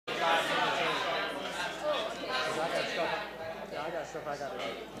so if I got it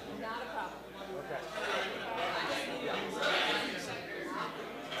right. Not a problem. Okay.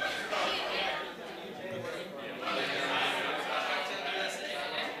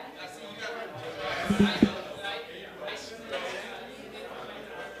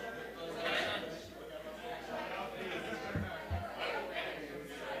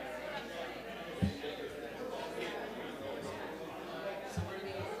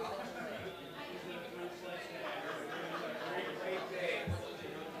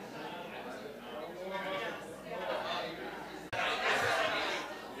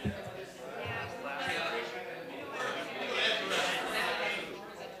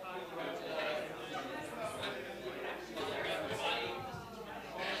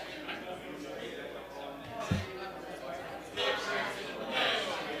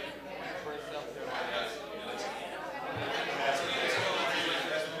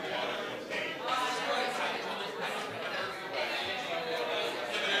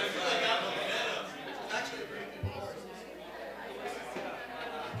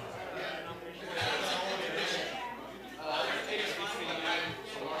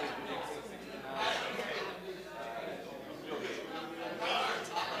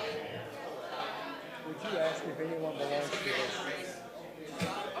 Would you ask if anyone belongs to this?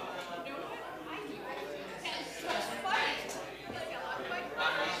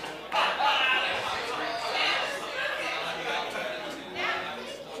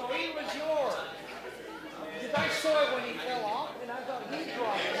 So he was yours. Because I saw it when he fell off, and I thought he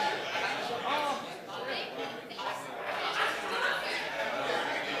dropped it. So,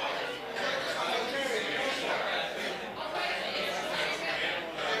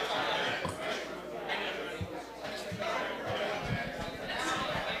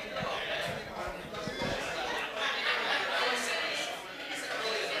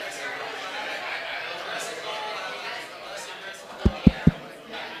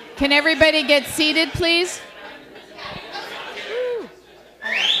 Can everybody get seated, please?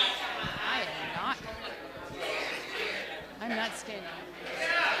 I'm not standing.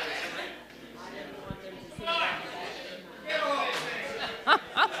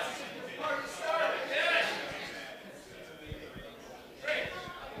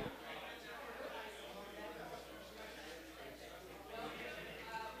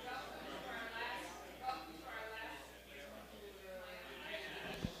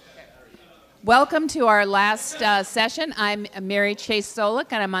 Welcome to our last session. I'm Mary Chase Solik,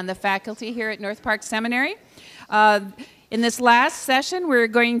 and I'm on the faculty here at North Park Seminary. In this last session, we're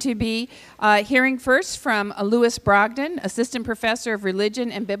going to be hearing first from Louis Brogdon, Assistant Professor of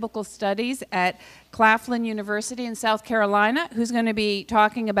Religion and Biblical Studies at Claflin University in South Carolina, who's going to be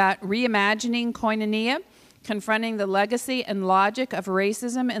talking about reimagining koinonia, confronting the legacy and logic of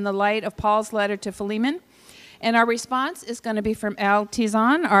racism in the light of Paul's letter to Philemon. And our response is going to be from Al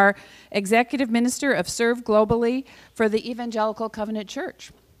Tizan, our Executive Minister of Serve Globally for the Evangelical Covenant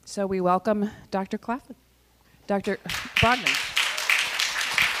Church. So we welcome Dr. Claflin. Dr. Brogdon.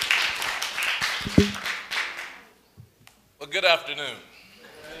 Well, good afternoon.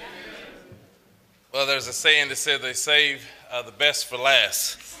 Well, there's a saying that says they save the best for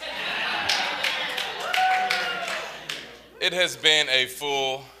last. It has been a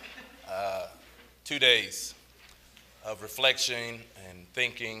full 2 days of reflection and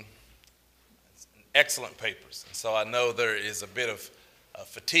thinking, excellent papers. And so I know there is a bit of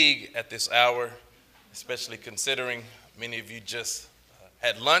fatigue at this hour, especially considering many of you just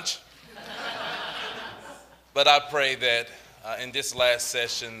had lunch. But I pray that in this last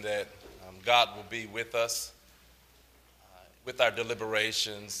session that God will be with us, with our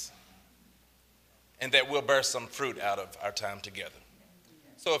deliberations, and that we'll bear some fruit out of our time together.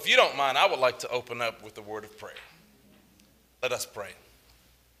 So if you don't mind, I would like to open up with a word of prayer. Let us pray.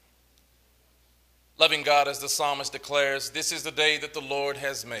 Loving God, as the psalmist declares, this is the day that the Lord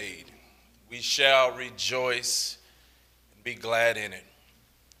has made. We shall rejoice and be glad in it.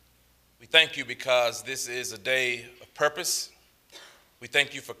 We thank you because this is a day of purpose. We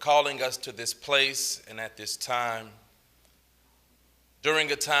thank you for calling us to this place and at this time,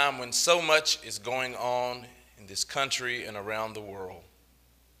 during a time when so much is going on in this country and around the world.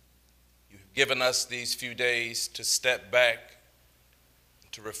 You've given us these few days to step back,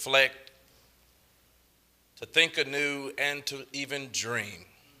 to reflect, to think anew, and to even dream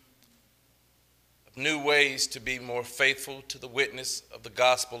of new ways to be more faithful to the witness of the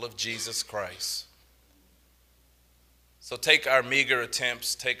gospel of Jesus Christ. So take our meager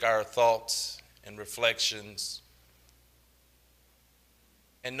attempts, take our thoughts and reflections,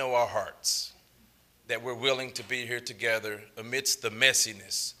 and know our hearts, that we're willing to be here together amidst the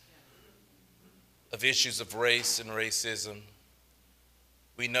messiness of issues of race and racism,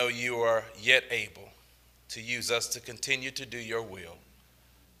 we know you are yet able to use us to continue to do your will.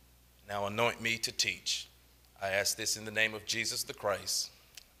 Now anoint me to teach. I ask this in the name of Jesus the Christ.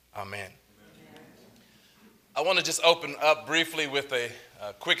 Amen. I want to just open up briefly with a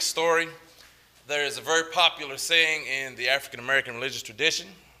quick story. There is a very popular saying in the African American religious tradition,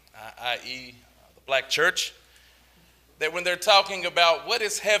 i.e. the black church, that when they're talking about what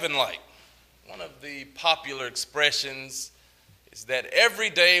is heaven like, one of the popular expressions is that every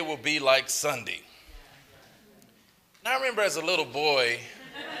day will be like Sunday. And I remember as a little boy,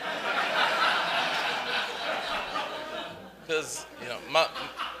 because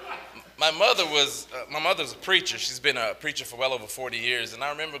my mother's a preacher. She's been a preacher for well over 40 years. And I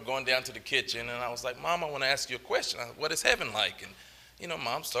remember going down to the kitchen and I was like, Mom, I want to ask you a question. What is heaven like? And,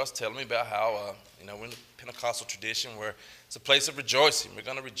 Mom starts telling me about how, we're in the Pentecostal tradition where it's a place of rejoicing. We're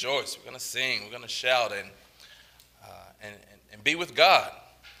going to rejoice. We're going to sing. We're going to shout and be with God.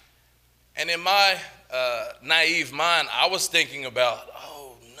 And in my naive mind, I was thinking about,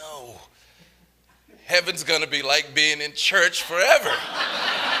 oh, no, heaven's going to be like being in church forever.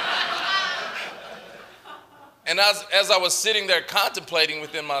 And as I was sitting there contemplating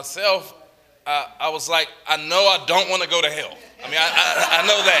within myself, I was like, I know I don't want to go to hell. I mean, I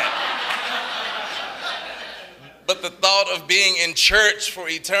know that. But the thought of being in church for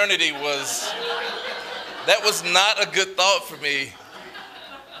eternity was not a good thought for me.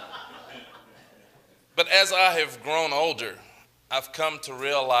 But as I have grown older, I've come to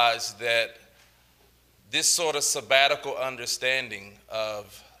realize that this sort of sabbatical understanding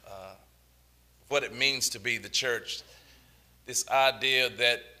of what it means to be the church, this idea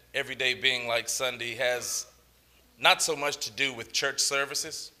that every day being like Sunday has not so much to do with church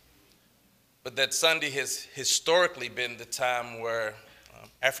services, but that Sunday has historically been the time where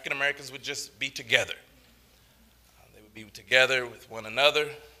African Americans would just be together. They would be together with one another,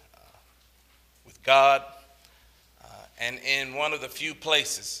 with God, and in one of the few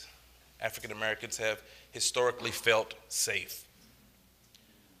places African Americans have historically felt safe.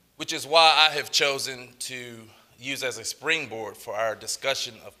 Which is why I have chosen to use as a springboard for our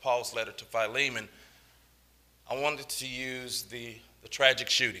discussion of Paul's letter to Philemon. I wanted to use the tragic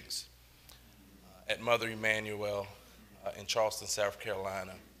shootings at Mother Emanuel in Charleston, South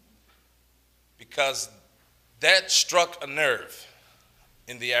Carolina, because that struck a nerve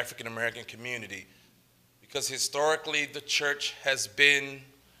in the African American community, because historically the church has been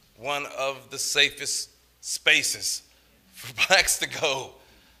one of the safest spaces for blacks to go.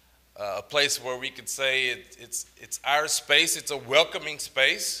 A place where we could say it's our space, it's a welcoming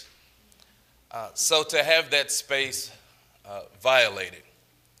space. So to have that space violated,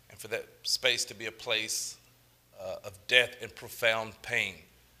 and for that space to be a place of death and profound pain,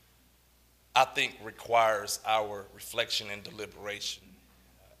 I think requires our reflection and deliberation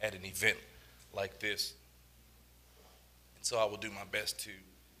at an event like this. And so I will do my best to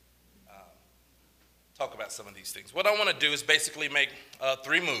talk about some of these things. What I want to do is basically make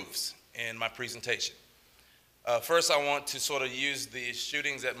three moves in my presentation. First, I want to sort of use the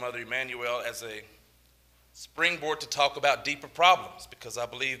shootings at Mother Emanuel as a springboard to talk about deeper problems, because I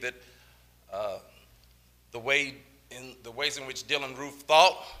believe that the ways in which Dylann Roof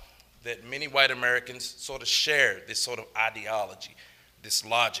thought, that many white Americans sort of share this sort of ideology, this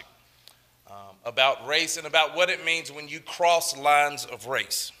logic about race and about what it means when you cross lines of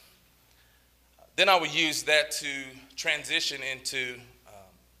race. Then I would use that to transition into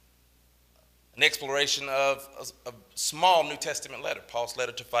an exploration of a small New Testament letter, Paul's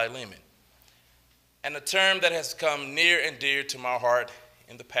letter to Philemon. And a term that has come near and dear to my heart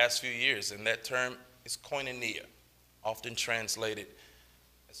in the past few years, and that term is koinonia, often translated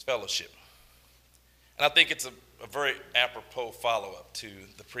as fellowship. And I think it's a very apropos follow-up to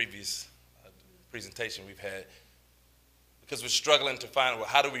the previous presentation we've had, because we're struggling to find, well,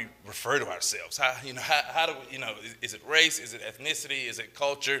 how do we refer to ourselves? How do we, is it race? Is it ethnicity? Is it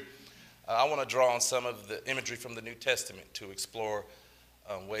culture? I want to draw on some of the imagery from the New Testament to explore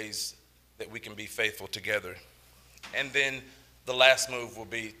ways that we can be faithful together. And then the last move will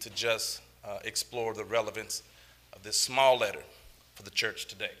be to just explore the relevance of this small letter for the church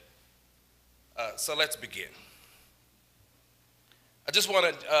today. So let's begin. I just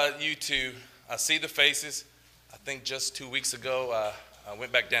wanted you to see the faces. I think just 2 weeks ago, I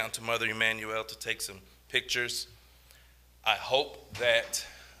went back down to Mother Emanuel to take some pictures. I hope that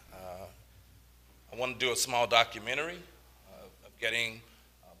I want to do a small documentary of getting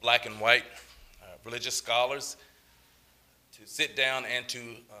black and white religious scholars to sit down and to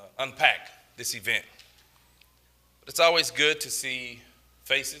unpack this event. But it's always good to see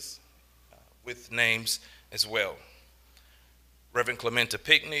faces with names as well. Reverend Clementa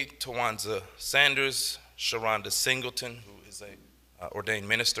Pinckney, Tawanza Sanders, Sharonda Singleton, who is a ordained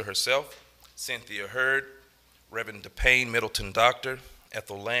minister herself, Cynthia Hurd, Reverend DePayne Middleton Doctor,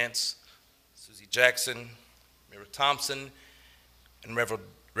 Ethel Lance, Susie Jackson, Mira Thompson, and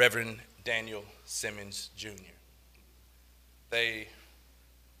Reverend Daniel Simmons Jr. They,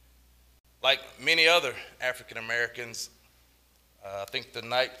 like many other African Americans, I think the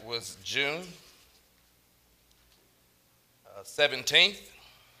night was June 17th.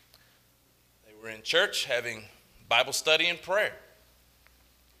 They were in church having Bible study and prayer.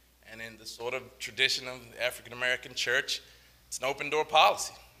 And in the sort of tradition of the African American church, it's an open door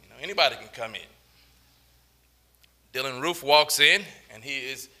policy. You know, anybody can come in. Dylan Roof walks in, and he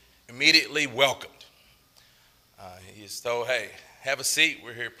is immediately welcomed. He is told, hey, have a seat.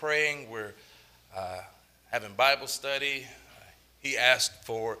 We're here praying. We're having Bible study. He asked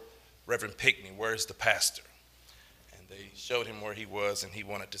for Reverend Pinckney, where's the pastor? And they showed him where he was, and he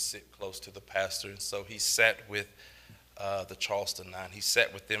wanted to sit close to the pastor. And so he sat with the Charleston Nine. He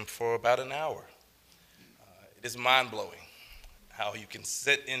sat with them for about an hour. It is mind-blowing how you can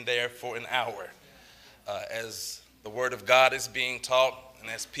sit in there for an hour as the Word of God is being taught and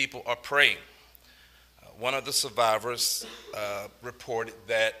as people are praying. One of the survivors reported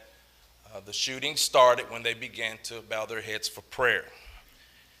that the shooting started when they began to bow their heads for prayer.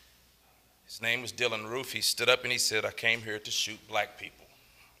 His name was Dylan Roof. He stood up and he said, I came here to shoot black people.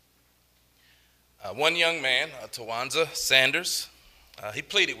 One young man, Tawanza Sanders, he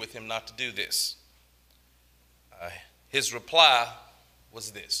pleaded with him not to do this. His reply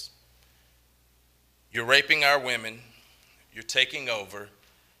was this: you're raping our women, you're taking over,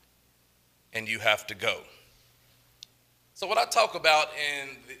 and you have to go. So what I talk about in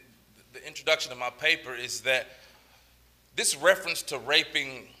the introduction of my paper is that this reference to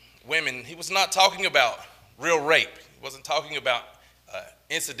raping women, he was not talking about real rape. He wasn't talking about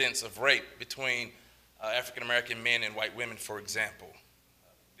incidents of rape between African American men and white women, for example.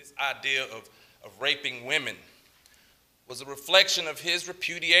 This idea of raping women was a reflection of his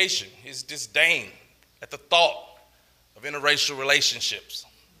repudiation, his disdain at the thought of interracial relationships,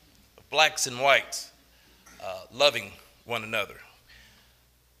 of blacks and whites loving one another.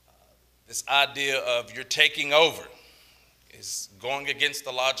 This idea of you're taking over is going against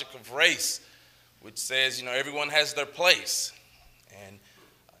the logic of race, which says, you know, everyone has their place. And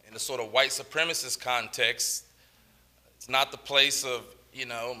in a sort of white supremacist context, it's not the place of, you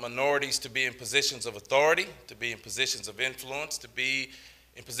know, minorities to be in positions of authority, to be in positions of influence, to be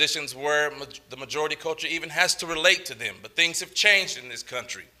in positions where the majority culture even has to relate to them. But things have changed in this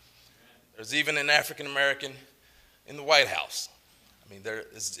country. There's even an African American in the White House. I mean,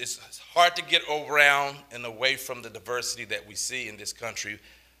 it's hard to get around and away from the diversity that we see in this country,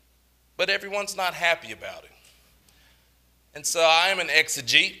 but everyone's not happy about it. And so I am an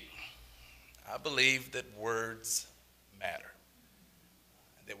exegete. I believe that words matter.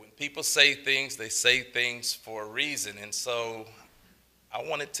 That when people say things, they say things for a reason. And so I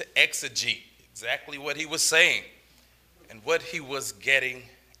wanted to exegete exactly what he was saying and what he was getting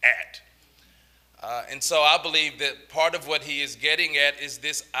at. And so I believe that part of what he is getting at is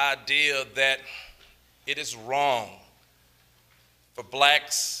this idea that it is wrong for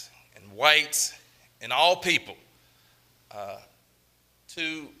blacks and whites and all people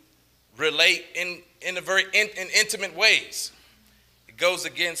to relate in a very intimate ways. It goes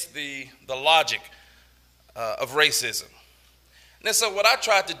against the logic of racism. And so what I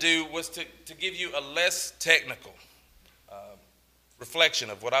tried to do was to give you a less technical reflection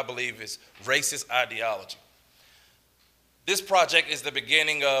of what I believe is racist ideology. This project is the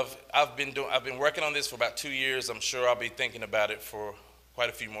beginning of, I've been working on this for about 2 years. I'm sure I'll be thinking about it for quite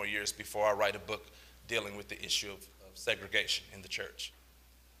a few more years before I write a book dealing with the issue of segregation in the church.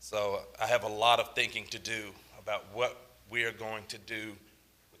 So I have a lot of thinking to do about what we are going to do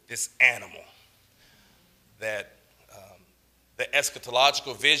with this animal. That the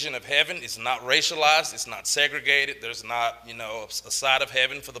eschatological vision of heaven is not racialized, it's not segregated. There's not, you know, a side of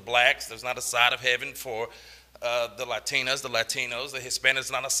heaven for the blacks. There's not a side of heaven for the Latinas, the Latinos. The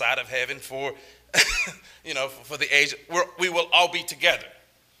Hispanics, not a side of heaven for, you know, for the Asian. We will all be together.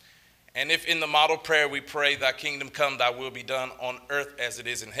 And if in the model prayer we pray, thy kingdom come, thy will be done on earth as it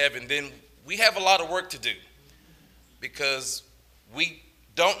is in heaven, then we have a lot of work to do because we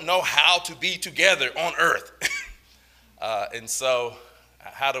don't know how to be together on earth. And so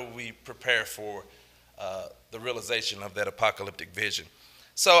how do we prepare for the realization of that apocalyptic vision?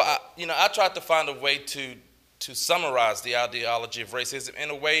 So, I tried to find a way to summarize the ideology of racism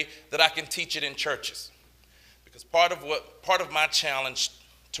in a way that I can teach it in churches. Because part of my challenge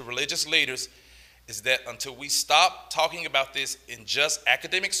to religious leaders is that until we stop talking about this in just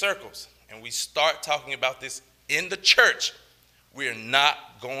academic circles and we start talking about this in the church, we're not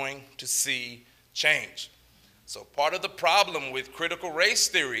going to see change. So part of the problem with critical race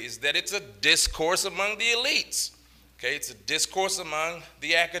theory is that it's a discourse among the elites. Okay, it's a discourse among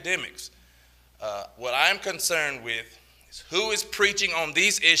the academics. What I'm concerned with is who is preaching on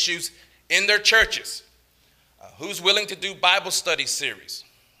these issues in their churches. Who's willing to do Bible study series?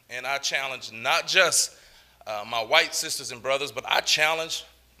 And I challenge not just my white sisters and brothers, but I challenge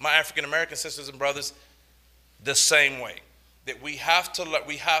my African American sisters and brothers the same way. That we have to,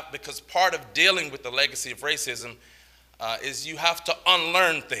 because part of dealing with the legacy of racism is you have to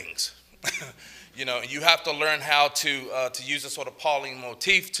unlearn things. You know, you have to learn how to use a sort of Pauline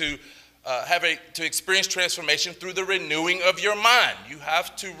motif to experience transformation through the renewing of your mind. You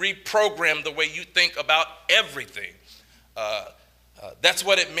have to reprogram the way you think about everything. That's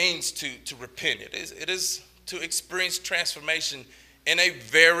what it means to repent. It is to experience transformation in a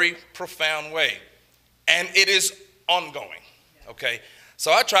very profound way. And it is ongoing, okay?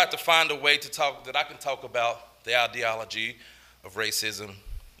 So I tried to find a way that I can talk about the ideology of racism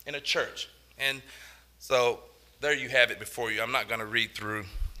in a church. And so there you have it before you. I'm not going to read through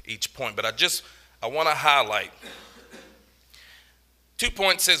each point, but I want to highlight 2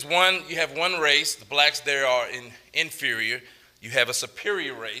 points. Says one, you have one race, the blacks there are inferior. You have a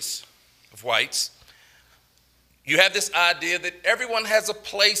superior race of whites. You have this idea that everyone has a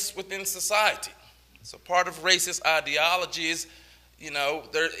place within society. So part of racist ideology is,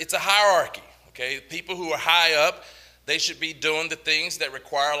 it's a hierarchy, okay? People who are high up, they should be doing the things that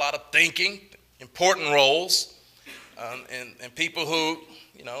require a lot of thinking, important roles, and people who,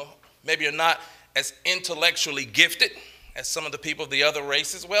 maybe are not as intellectually gifted as some of the people of the other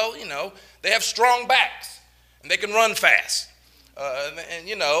races, well, they have strong backs and they can run fast.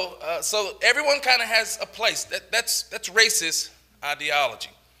 So everyone kind of has a place. That's racist ideology.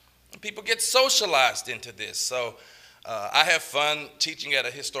 And people get socialized into this. So I have fun teaching at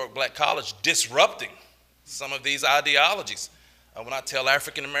a historic black college, disrupting some of these ideologies. When I tell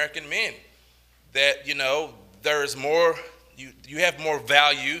African American men that, there is more, you have more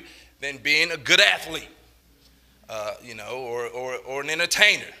value than being a good athlete, or an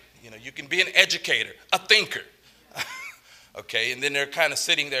entertainer. You can be an educator, a thinker. Okay, and then they're kind of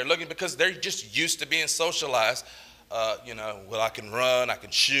sitting there looking because they're just used to being socialized. Well, I can run, I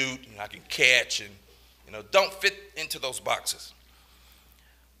can shoot, I can catch, and, don't fit into those boxes.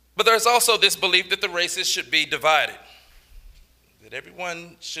 But there's also this belief that the races should be divided, that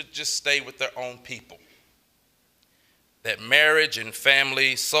everyone should just stay with their own people, that marriage and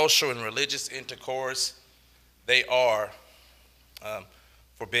family, social and religious intercourse, they are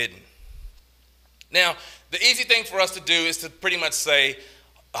forbidden. Now, the easy thing for us to do is to pretty much say,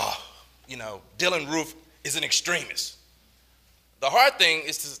 Dylan Roof is an extremist. The hard thing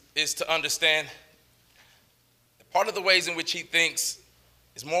is to understand that part of the ways in which he thinks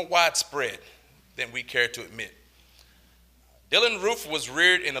is more widespread than we care to admit. Dylan Roof was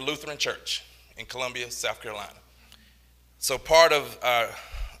reared in a Lutheran church in Columbia, South Carolina. So part of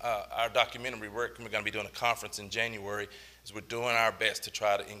our documentary work, and we're going to be doing a conference in January, is we're doing our best to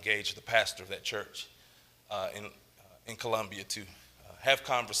try to engage the pastor of that church in Columbia to have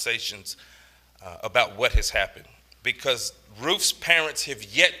conversations about what has happened. Because Roof's parents have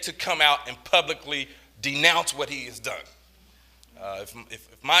yet to come out and publicly denounce what he has done. If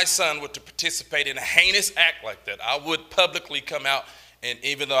my son were to participate in a heinous act like that, I would publicly come out, and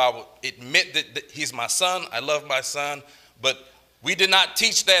even though I would admit that he's my son, I love my son, but we did not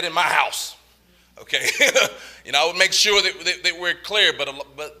teach that in my house. Okay, I would make sure that we're clear, but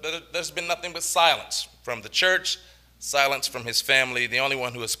there's been nothing but silence from the church, silence from his family. The only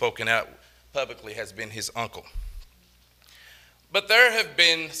one who has spoken out publicly has been his uncle. But there have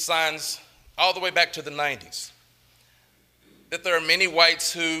been signs all the way back to the 90s that there are many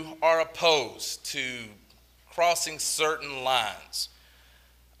whites who are opposed to crossing certain lines.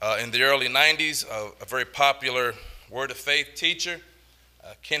 In the early 90s, a very popular Word of Faith teacher,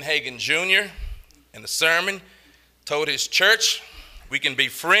 Ken Hagin Jr., in a sermon, told his church, we can be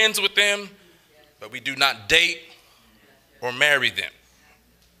friends with them, but we do not date or marry them.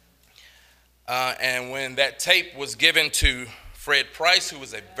 And when that tape was given to Fred Price, who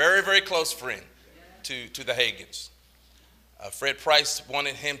was a very, very close friend to the Hagins, Fred Price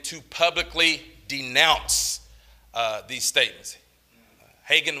wanted him to publicly denounce these statements.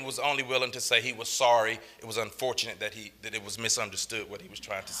 Hagin was only willing to say he was sorry. It was unfortunate that it was misunderstood what he was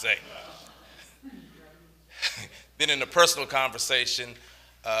trying to say. Then in a personal conversation,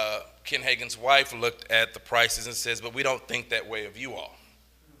 Ken Hagin's wife looked at the Prices and says, but we don't think that way of you all.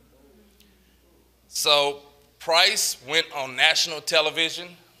 So Price went on national television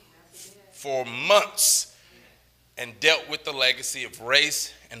for months and dealt with the legacy of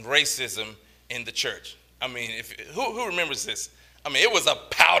race and racism in the church. I mean, who remembers this? I mean, it was a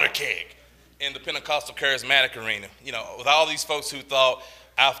powder keg in the Pentecostal charismatic arena, you know, with all these folks who thought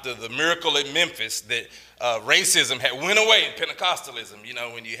after the miracle in Memphis that racism had went away in Pentecostalism. You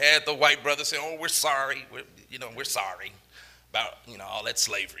know, when you had the white brothers saying, oh, we're sorry, we're sorry about, you know, all that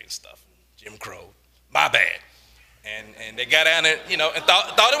slavery and stuff, Jim Crow, my bad. And they got down there, you know, and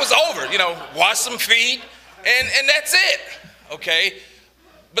thought it was over, you know, wash some feet, and that's it, okay?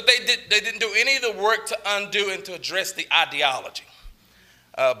 But they didn't do any of the work to undo and to address the ideology.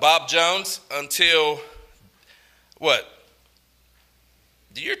 Bob Jones, until what?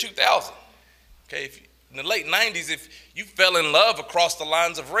 The year 2000. Okay, in the late 90s, if you fell in love across the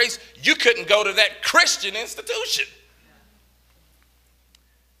lines of race, you couldn't go to that Christian institution.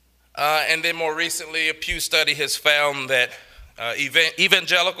 And then more recently, a Pew study has found that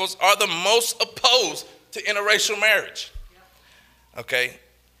evangelicals are the most opposed to interracial marriage. Okay,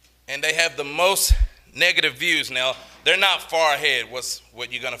 and they have the most negative views. Now, they're not far ahead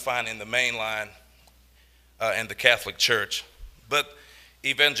what you're going to find in the mainline and the Catholic Church. But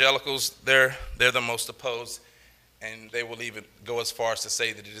evangelicals, they're the most opposed, and they will even go as far as to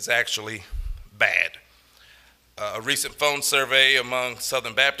say that it is actually bad. A recent phone survey among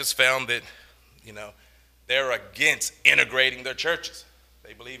Southern Baptists found that, you know, they're against integrating their churches.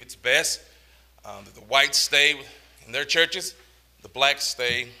 They believe it's best that the whites stay in their churches, the blacks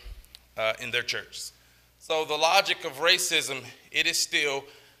stay in their churches. So the logic of racism, it is still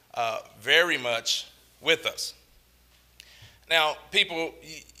very much with us. Now, people,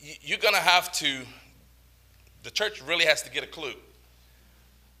 you're going to have to, the church really has to get a clue.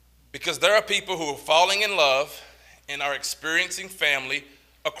 Because there are people who are falling in love and are experiencing family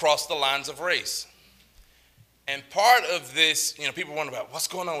across the lines of race. And part of this, you know, people wonder about what's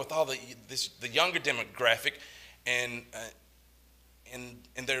going on with all the younger demographic and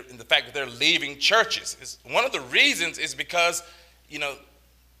the fact that they're leaving churches. One of the reasons is because, you know,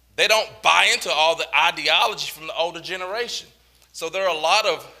 they don't buy into all the ideology from the older generation. So there are a lot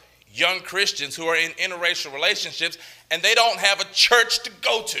of young Christians who are in interracial relationships and they don't have a church to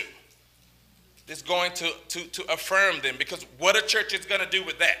go to that's going to affirm them, because what a church is going to do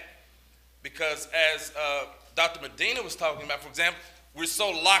with that? Because as Dr. Medina was talking about, for example, we're so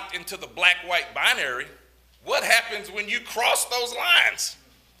locked into the black-white binary. What happens when you cross those lines?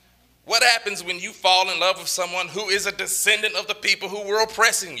 What happens when you fall in love with someone who is a descendant of the people who were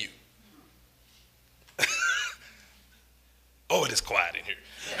oppressing you? Oh, it is quiet in here.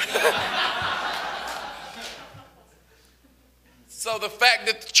 So the fact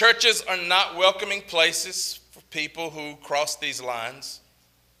that the churches are not welcoming places for people who cross these lines,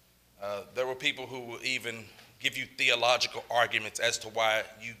 there were people who will even give you theological arguments as to why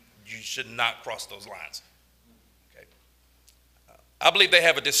you should not cross those lines. Okay. I believe they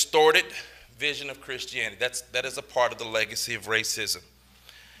have a distorted vision of Christianity. That is a part of the legacy of racism.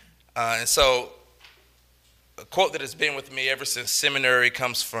 And so a quote that has been with me ever since seminary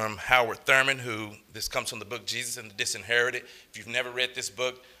comes from Howard Thurman, this comes from the book Jesus and the Disinherited. If you've never read this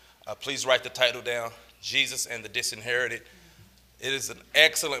book, please write the title down, Jesus and the Disinherited. It is an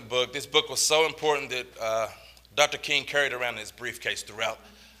excellent book. This book was so important that Dr. King carried around in his briefcase throughout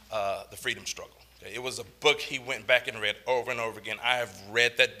the freedom struggle. Okay? It was a book he went back and read over and over again. I have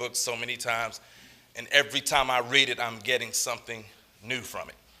read that book so many times, and every time I read it, I'm getting something new from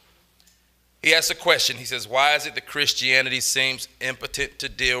it. He asks a question. He says, why is it that Christianity seems impotent to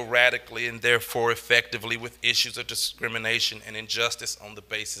deal radically and therefore effectively with issues of discrimination and injustice on the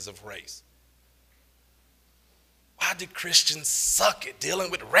basis of race? Why do Christians suck at dealing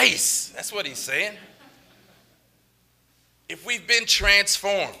with race? That's what he's saying. If we've been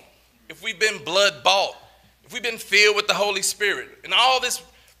transformed, if we've been blood bought, if we've been filled with the Holy Spirit, and all this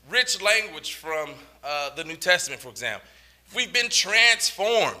rich language from the New Testament, for example, if we've been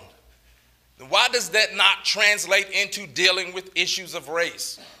transformed, then why does that not translate into dealing with issues of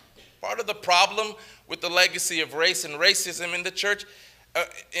race? Part of the problem with the legacy of race and racism in the church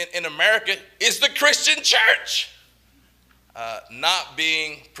in America is the Christian church not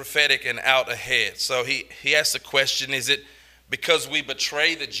being prophetic and out ahead. So he asked the question, is it because we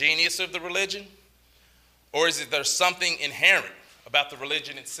betray the genius of the religion? Or is it there's something inherent about the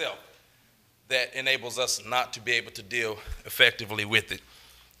religion itself that enables us not to be able to deal effectively with it?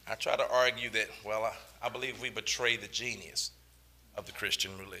 I try to argue that, well, I believe we betray the genius of the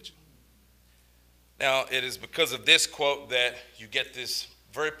Christian religion. Now, it is because of this quote that you get this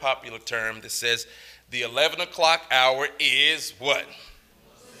very popular term that says, the 11 o'clock hour is what?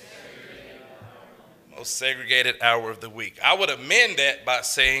 most segregated hour of the week. I would amend that by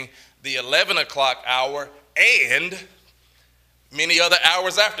saying the 11 o'clock hour and many other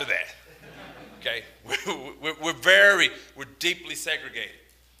hours after that. Okay, we're deeply segregated.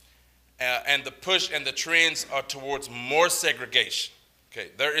 And the push and the trends are towards more segregation. Okay,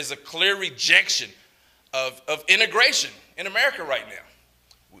 there is a clear rejection of integration in America right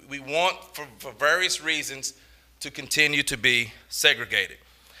now. We want, for various reasons, to continue to be segregated.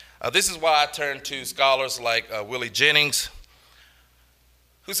 This is why I turn to scholars like Willie Jennings,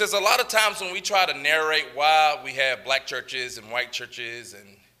 who says a lot of times when we try to narrate why we have black churches and white churches and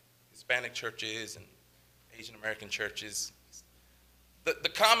Hispanic churches and Asian American churches, the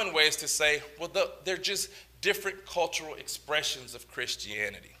common way is to say, well, they're just different cultural expressions of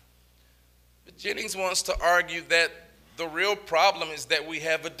Christianity. But Jennings wants to argue that the real problem is that we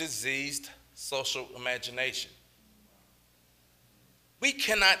have a diseased social imagination. We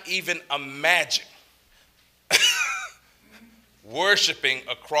cannot even imagine worshiping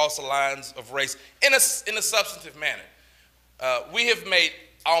across the lines of race in a substantive manner. We have made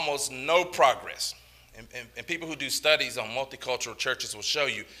almost no progress. And people who do studies on multicultural churches will show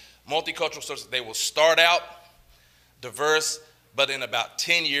you, multicultural churches, they will start out diverse, but in about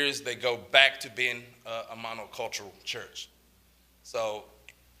 10 years, they go back to being a monocultural church. So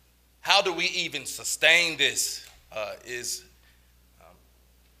how do we even sustain this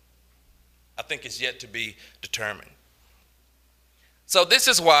I think it's yet to be determined. So this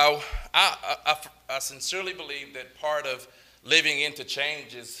is why I sincerely believe that part of living into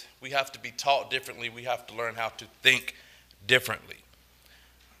change is we have to be taught differently. We have to learn how to think differently,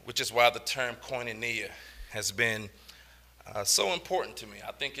 which is why the term koinonia has been so important to me.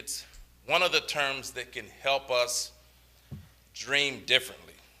 I think it's one of the terms that can help us dream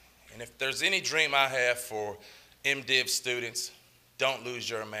differently. And if there's any dream I have for MDiv students, don't lose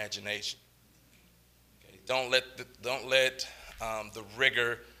your imagination. Okay? Don't let the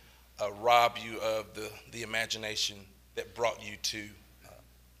rigor rob you of the imagination that brought you to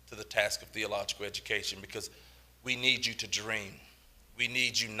the task of theological education, because we need you to dream. We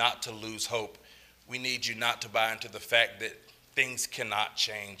need you not to lose hope. We need you not to buy into the fact that things cannot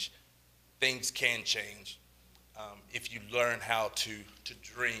change. Things can change if you learn how to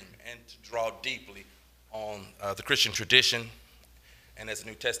dream and to draw deeply on the Christian tradition. And as a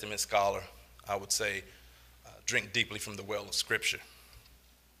New Testament scholar, I would say drink deeply from the well of Scripture.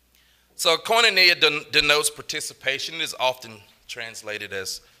 So koinonia denotes participation. It is often translated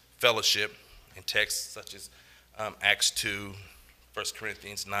as fellowship in texts such as Acts 2, 1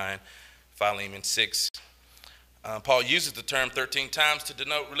 Corinthians 9, Philemon 6. Paul uses the term 13 times to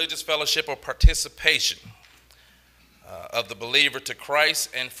denote religious fellowship or participation of the believer to Christ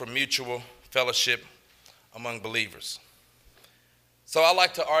and for mutual fellowship among believers. So I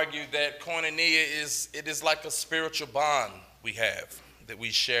like to argue that koinonia is like a spiritual bond we have, that we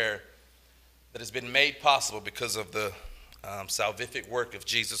share, that has been made possible because of the salvific work of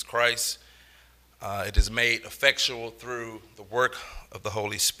Jesus Christ. It is made effectual through the work of the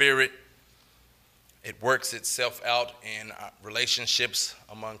Holy Spirit. It works itself out in relationships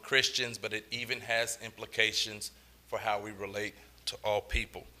among Christians, but it even has implications for how we relate to all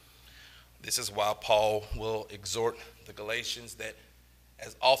people. This is why Paul will exhort the Galatians that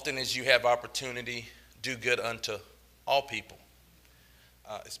as often as you have opportunity, do good unto all people,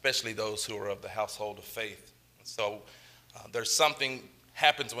 especially those who are of the household of faith. And so there's something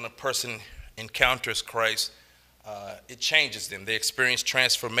happens when a person encounters Christ. It changes them. They experience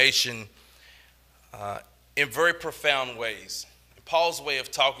transformation in very profound ways. And Paul's way of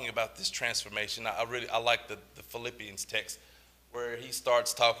talking about this transformation, I like the Philippians text, where he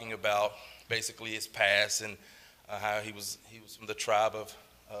starts talking about basically his past and how he was from the tribe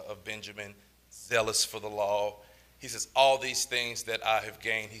of Benjamin, zealous for the law. He says, all these things that I have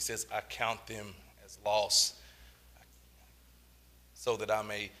gained, he says, I count them as loss so that I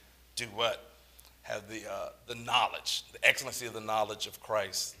may do what? Have the knowledge, the excellency of the knowledge of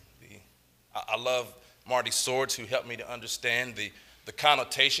Christ. I love Marty Swords, who helped me to understand the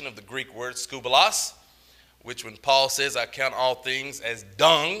connotation of the Greek word skubalos, which when Paul says, I count all things as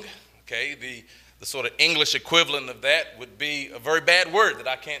dung, okay, the sort of English equivalent of that would be a very bad word that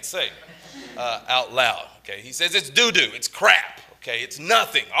I can't say out loud. Okay, he says it's doo-doo, it's crap, okay, it's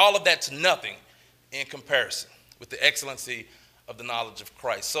nothing. All of that's nothing in comparison with the excellency of the knowledge of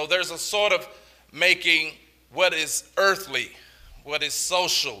Christ. So there's a sort of making what is earthly, what is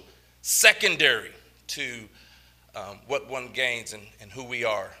social, secondary to what one gains and who we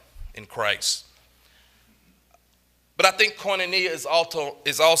are in Christ. But I think koinonia is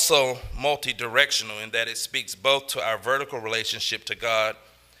also multi-directional in that it speaks both to our vertical relationship to God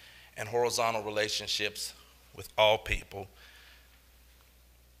and horizontal relationships with all people.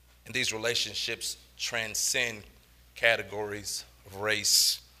 And these relationships transcend categories of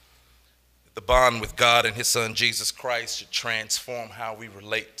race. The bond with God and his son Jesus Christ should transform how we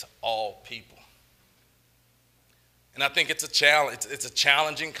relate to all people. And I think it's a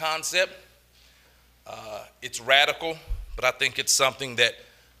challenging concept. It's radical, but I think it's something that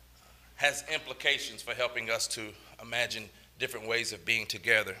has implications for helping us to imagine different ways of being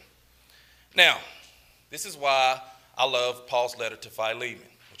together. Now, this is why I love Paul's letter to Philemon,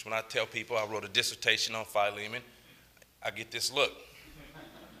 which when I tell people I wrote a dissertation on Philemon, I get this look.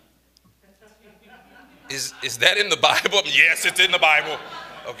 Is that in the Bible? Yes, it's in the Bible.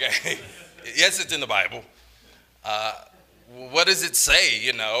 Okay. Yes, it's in the Bible. What does it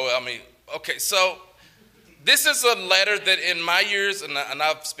say? Okay, so this is a letter that in my years, and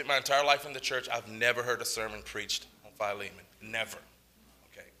I've spent my entire life in the church, I've never heard a sermon preached on Philemon. Never.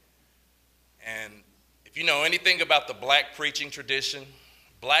 Okay. And if you know anything about the black preaching tradition,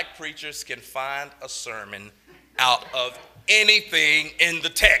 black preachers can find a sermon out of anything in the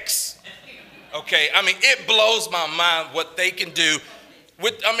text. Okay, it blows my mind what they can do.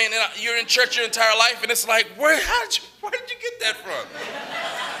 You're in church your entire life, and it's like, where did you get that from?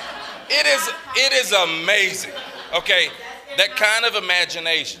 It is amazing. Okay, that kind of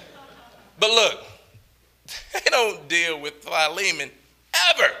imagination. But look, they don't deal with Philemon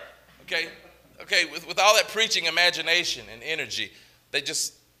ever. Okay, with all that preaching, imagination, and energy,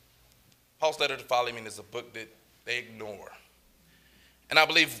 Paul's letter to Philemon is a book that they ignore. And I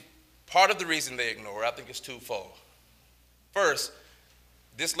believe part of the reason they ignore, I think, is twofold. First,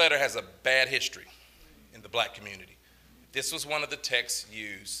 this letter has a bad history in the black community. This was one of the texts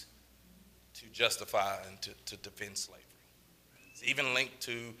used to justify and to defend slavery. It's even linked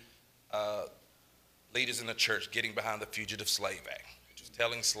to leaders in the church getting behind the Fugitive Slave Act, which is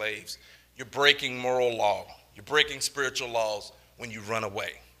telling slaves, you're breaking moral law, you're breaking spiritual laws when you run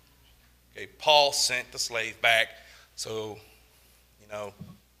away. Okay, Paul sent the slave back, so,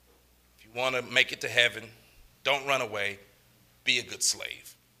 if you want to make it to heaven, don't run away, be a good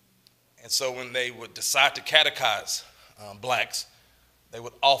slave. And so when they would decide to catechize blacks, they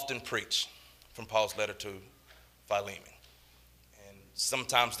would often preach from Paul's letter to Philemon. And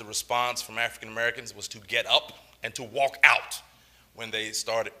sometimes the response from African Americans was to get up and to walk out when they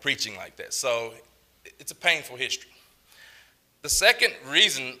started preaching like that. So it's a painful history. The second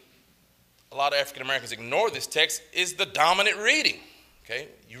reason a lot of African Americans ignore this text is the dominant reading. Okay?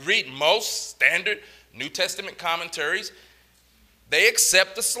 You read most standard New Testament commentaries, they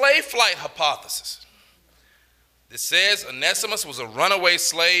accept the slave flight hypothesis. It says Onesimus was a runaway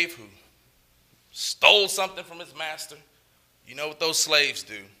slave who stole something from his master. You know what those slaves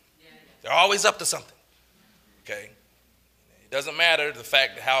do? They're always up to something. Okay? It doesn't matter the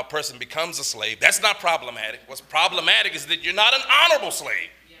fact that how a person becomes a slave. That's not problematic. What's problematic is that you're not an honorable slave.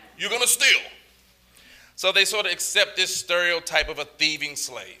 You're going to steal. So they sort of accept this stereotype of a thieving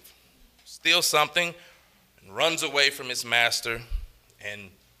slave. Steals something and runs away from his master and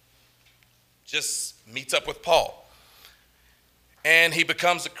just meets up with Paul. And he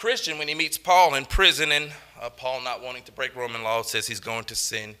becomes a Christian when he meets Paul in prison, and Paul, not wanting to break Roman law, says he's going to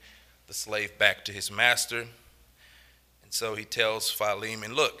send the slave back to his master. And so he tells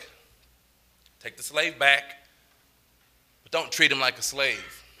Philemon, look, take the slave back, but don't treat him like a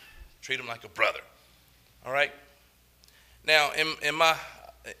slave. Treat him like a brother. All right? Now, in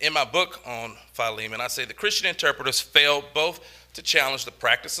my book on Philemon, I say the Christian interpreters failed both to challenge the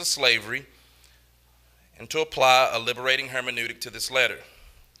practice of slavery and to apply a liberating hermeneutic to this letter.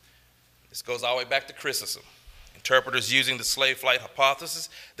 This goes all the way back to Chrysostom. Interpreters using the slave flight hypothesis,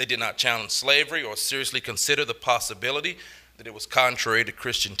 they did not challenge slavery or seriously consider the possibility that it was contrary to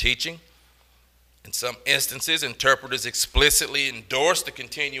Christian teaching. In some instances, interpreters explicitly endorsed the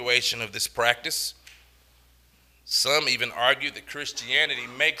continuation of this practice. Some even argued that Christianity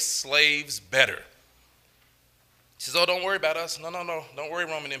makes slaves better. He says, oh, don't worry about us. No, don't worry,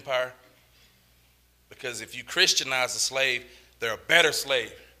 Roman Empire. Because if you Christianize a slave, they're a better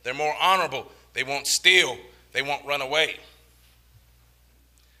slave. They're more honorable. They won't steal. They won't run away.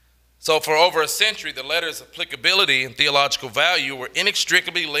 So for over a century, the letter's applicability and theological value were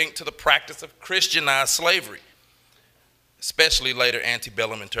inextricably linked to the practice of Christianized slavery, especially later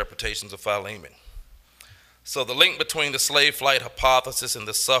antebellum interpretations of Philemon. So the link between the slave flight hypothesis and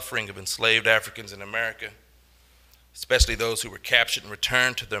the suffering of enslaved Africans in America, especially those who were captured and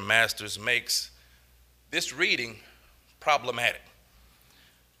returned to their masters, makes this reading problematic.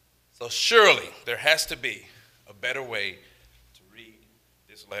 So surely there has to be a better way to read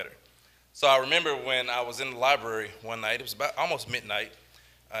this letter. So I remember when I was in the library one night, it was about almost midnight,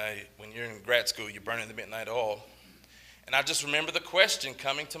 when you're in grad school, you're burning the midnight oil. And I just remember the question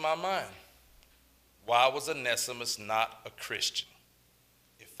coming to my mind. Why was Onesimus not a Christian?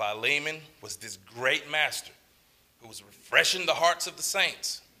 If Philemon was this great master who was refreshing the hearts of the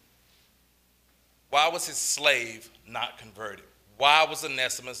saints, why was his slave not converted? Why was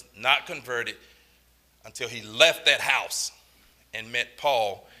Onesimus not converted until he left that house and met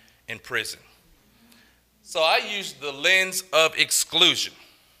Paul in prison? So I used the lens of exclusion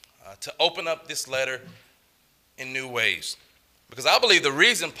to open up this letter in new ways. Because I believe the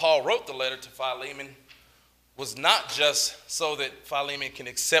reason Paul wrote the letter to Philemon was not just so that Philemon can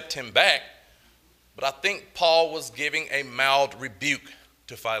accept him back, but I think Paul was giving a mild rebuke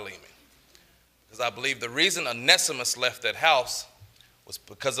to Philemon. Because I believe the reason Onesimus left that house was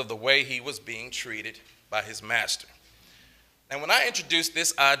because of the way he was being treated by his master. And when I introduced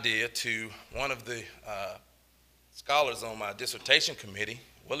this idea to one of the scholars on my dissertation committee,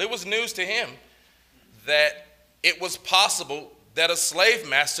 well, it was news to him that it was possible that a slave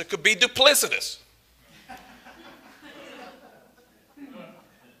master could be duplicitous.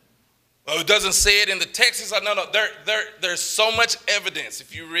 Well, it doesn't say it in the text. He's like, no, there's so much evidence.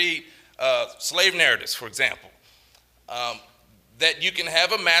 If you read slave narratives, for example, that you can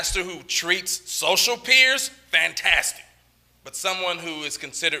have a master who treats social peers fantastic, but someone who is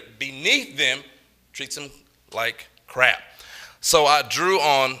considered beneath them treats them like crap. So I drew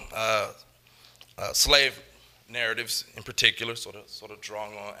on slave narratives in particular, sort of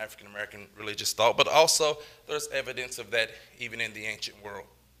drawing on African American religious thought, but also there's evidence of that even in the ancient world,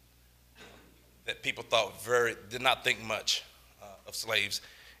 that people did not think much of slaves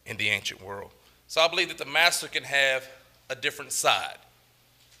in the ancient world. So I believe that the master can have a different side.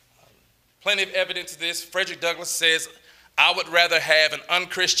 Plenty of evidence of this. Frederick Douglass says, I would rather have an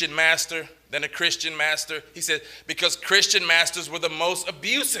unchristian master than a Christian master. He said, because Christian masters were the most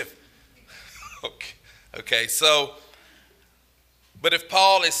abusive. Okay, so, but if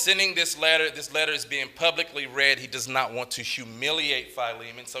Paul is sending this letter is being publicly read. He does not want to humiliate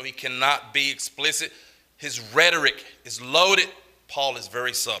Philemon, so he cannot be explicit. His rhetoric is loaded. Paul is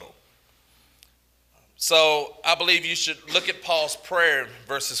very subtle. So I believe you should look at Paul's prayer,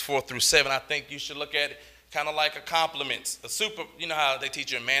 verses 4 through 7. I think you should look at it kind of like a compliment. You know how they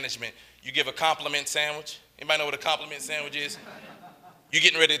teach you in management, you give a compliment sandwich. Anybody know what a compliment sandwich is? You're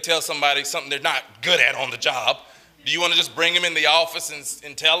getting ready to tell somebody something they're not good at on the job. Do you want to just bring them in the office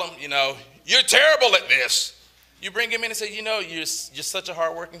and tell them, you're terrible at this? You bring him in and say, you're such a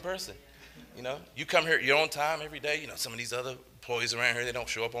hardworking person. You come here at your own time every day. Some of these other employees around here, they don't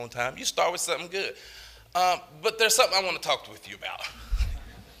show up on time. You start with something good. But there's something I want to talk with you about.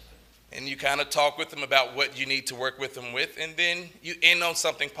 And you kind of talk with them about what you need to work with them with, and then you end on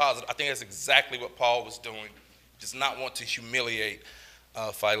something positive. I think that's exactly what Paul was doing. Does not want to humiliate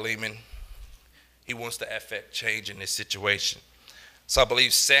Philemon. He wants to affect change in this situation. So I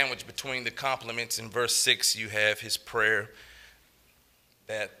believe sandwiched between the compliments in verse 6, you have his prayer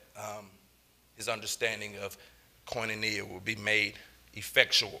that his understanding of koinonia will be made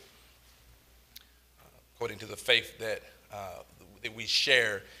effectual according to the faith that we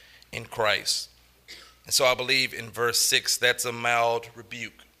share in Christ. And so I believe in verse 6, that's a mild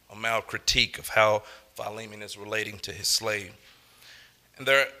rebuke, a mild critique of how Philemon is relating to his slave. And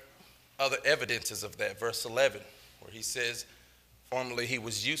there are other evidences of that. Verse 11, where he says, formerly he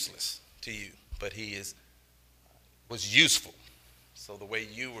was useless to you, but he was useful. So the way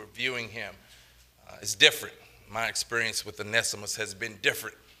you were viewing him is different. My experience with Onesimus has been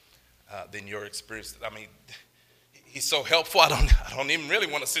different than your experience. I mean, he's so helpful, I don't even really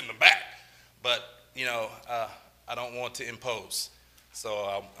want to send him back. But, I don't want to impose.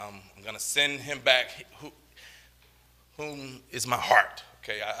 So I'm going to send him back. Whom is my heart?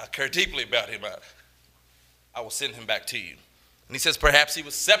 Okay, I care deeply about him. I will send him back to you. And he says, perhaps he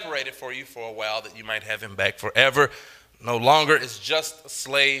was separated for you for a while, that you might have him back forever. No longer as just a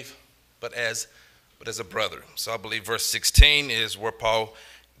slave, but as a brother. So I believe verse 16 is where Paul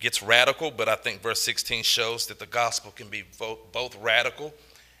gets radical, but I think verse 16 shows that the gospel can be both radical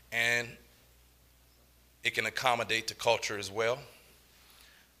and it can accommodate to culture as well.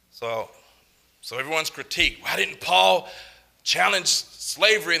 So everyone's critique, why didn't Paul challenge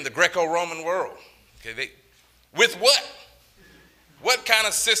slavery in the Greco-Roman world? Okay, with what? What kind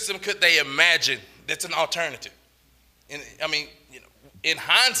of system could they imagine that's an alternative? In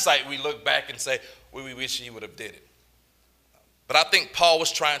hindsight, we look back and say, well, we wish he would have did it. But I think Paul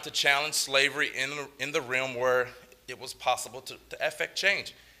was trying to challenge slavery in the realm where it was possible to affect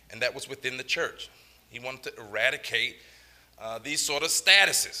change, and that was within the church. He wanted to eradicate these sort of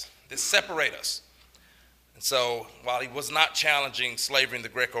statuses that separate us. So while he was not challenging slavery in the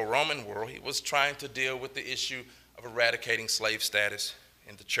Greco-Roman world, he was trying to deal with the issue of eradicating slave status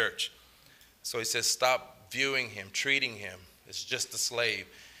in the church. So he says, stop viewing him, treating him as just a slave,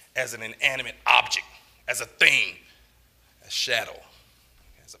 as an inanimate object, as a thing, a shadow,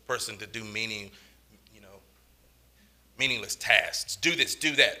 as a person to do meaningless tasks. Do this,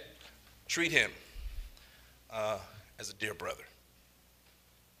 do that. Treat him as a dear brother.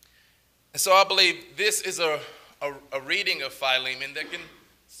 And so I believe this is a reading of Philemon that can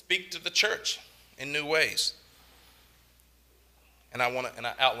speak to the church in new ways. And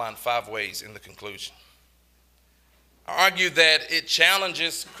I outline 5 ways in the conclusion. I argue that it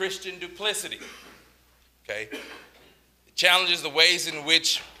challenges Christian duplicity. Okay? It challenges the ways in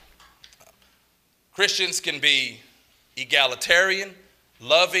which Christians can be egalitarian,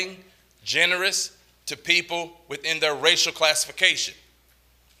 loving, generous to people within their racial classification,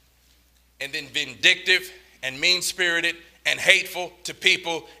 and then vindictive and mean-spirited and hateful to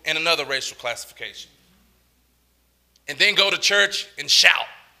people in another racial classification. And then go to church and shout.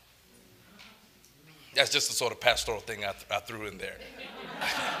 That's just the sort of pastoral thing I threw in there.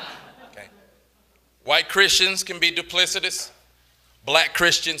 Okay. White Christians can be duplicitous. Black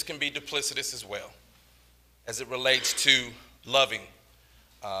Christians can be duplicitous as well, as it relates to loving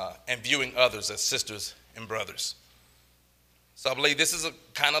and viewing others as sisters and brothers. So I believe this is a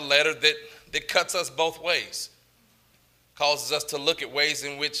kind of letter that cuts us both ways, causes us to look at ways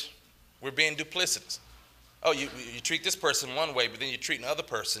in which we're being duplicitous. Oh, you treat this person one way, but then you treat another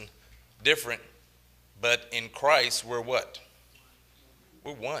person different. But in Christ, we're what?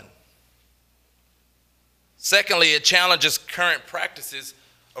 We're one. Secondly, it challenges current practices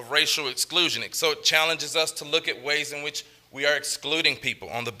of racial exclusion. So it challenges us to look at ways in which we are excluding people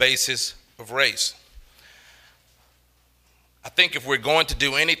on the basis of race. I think if we're going to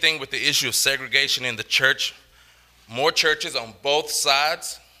do anything with the issue of segregation in the church, more churches on both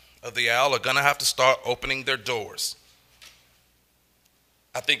sides of the aisle are going to have to start opening their doors.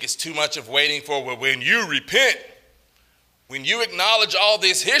 I think it's too much of waiting for, well, when you repent, when you acknowledge all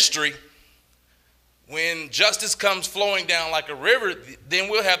this history, when justice comes flowing down like a river, then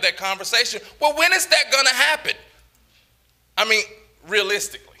we'll have that conversation. Well, when is that going to happen? I mean,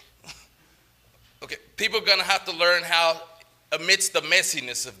 realistically. Okay, people are going to have to learn how, amidst the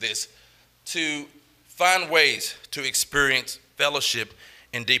messiness of this, to find ways to experience fellowship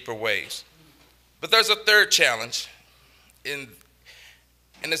in deeper ways. But there's a third challenge, and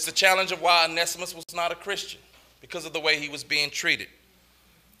it's the challenge of why Onesimus was not a Christian, because of the way he was being treated.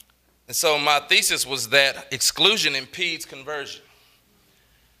 And so my thesis was that exclusion impedes conversion.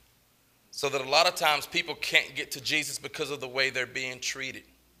 So that a lot of times people can't get to Jesus because of the way they're being treated.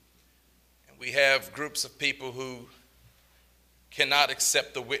 And we have groups of people who cannot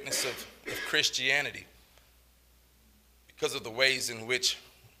accept the witness of Christianity because of the ways in which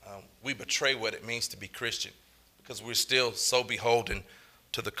we betray what it means to be Christian, because we're still so beholden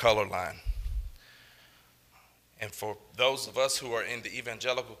to the color line. And for those of us who are in the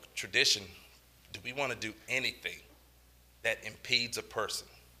evangelical tradition, do we want to do anything that impedes a person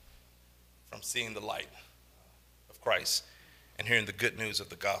from seeing the light of Christ and hearing the good news of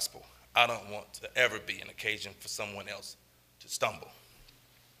the gospel? I don't want to ever be an occasion for someone else to stumble.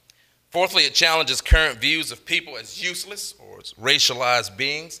 Fourthly, it challenges current views of people as useless or as racialized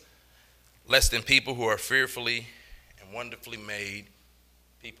beings, less than people who are fearfully and wonderfully made,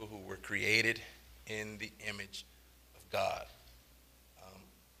 people who were created in the image of God.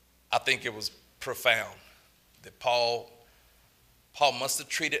 I think it was profound that Paul must have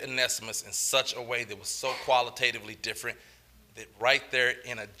treated Onesimus in such a way that was so qualitatively different that right there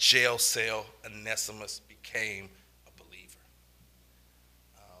in a jail cell, Onesimus became a believer.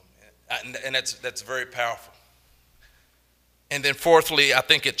 And that's very powerful. And then fourthly, I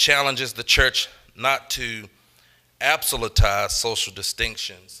think it challenges the church not to absolutize social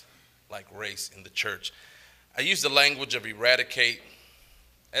distinctions like race in the church. I use the language of eradicate.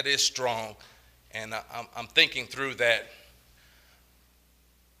 That is strong, and I'm thinking through that.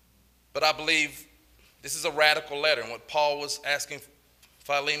 But I believe this is a radical letter, and what Paul was asking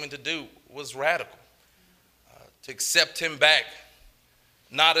Philemon to do was radical. To accept him back,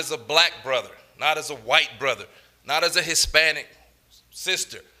 not as a black brother, not as a white brother, not as a Hispanic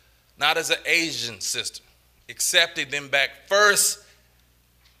sister, not as an Asian sister. Accepting them back first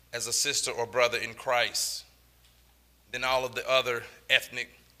as a sister or brother in Christ. Then all of the other ethnic,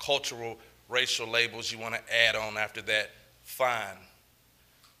 cultural, racial labels you want to add on after that, fine.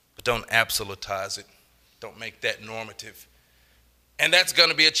 But don't absolutize it. Don't make that normative. And that's going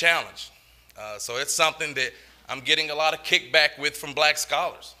to be a challenge. So it's something that I'm getting a lot of kickback with from black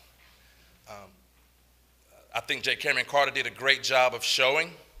scholars. I think J. Cameron Carter did a great job of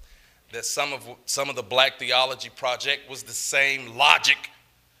showing that some of the Black Theology Project was the same logic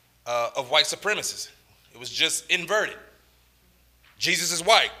of white supremacists. It was just inverted. Jesus is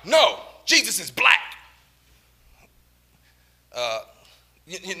white. No, Jesus is black.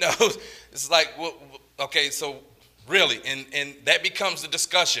 You know, it's like, well, okay, so really, and that becomes the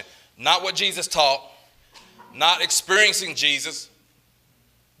discussion. Not what Jesus taught, not experiencing Jesus,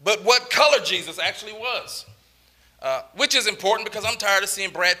 but what color Jesus actually was. Which is important because I'm tired of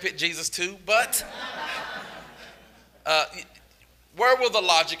seeing Brad Pitt Jesus too, but where will the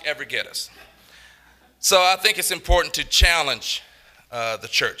logic ever get us? So I think it's important to challenge the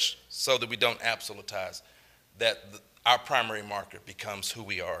church so that we don't absolutize, that our primary marker becomes who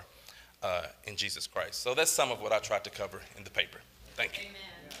we are in Jesus Christ. So that's some of what I tried to cover in the paper. Thank you. Amen.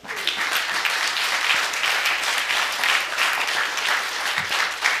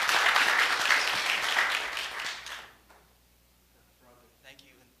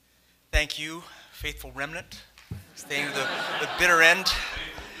 Thank you, faithful remnant, staying to the bitter end.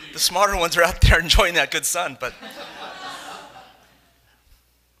 The smarter ones are out there enjoying that good sun, but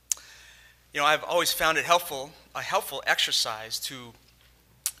I've always found it a helpful exercise to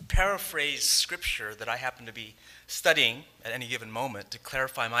paraphrase scripture that I happen to be studying at any given moment to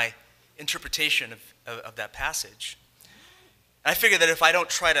clarify my interpretation of that passage. And I figure that if I don't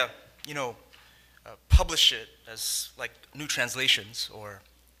try to, publish it as like new translations or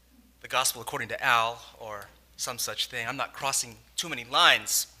the gospel according to Al or some such thing, I'm not crossing too many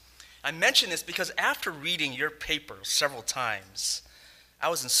lines. I mention this because after reading your paper several times, I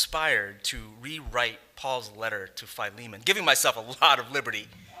was inspired to rewrite Paul's letter to Philemon, giving myself a lot of liberty.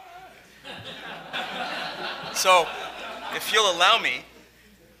 So, if you'll allow me,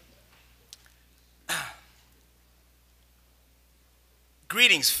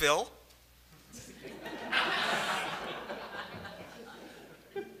 greetings, Phil.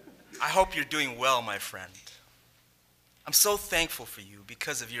 I hope you're doing well, my friend. I'm so thankful for you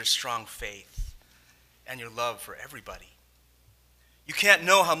because of your strong faith and your love for everybody. You can't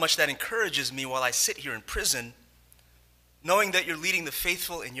know how much that encourages me while I sit here in prison, knowing that you're leading the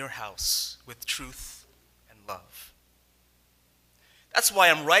faithful in your house with truth and love. That's why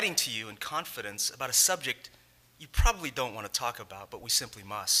I'm writing to you in confidence about a subject you probably don't want to talk about, but we simply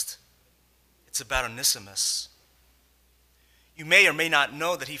must. It's about Onesimus. You may or may not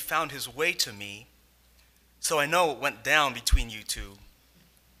know that he found his way to me, so I know what went down between you two.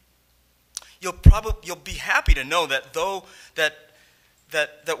 You'll be happy to know that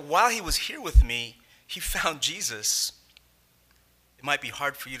that while he was here with me, he found Jesus. It might be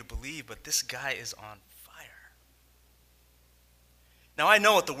hard for you to believe, but this guy is on fire. Now, I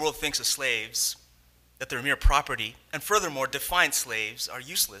know what the world thinks of slaves, that they're mere property, and furthermore, defiant slaves are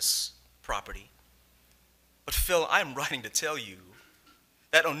useless property. But Phil, I'm writing to tell you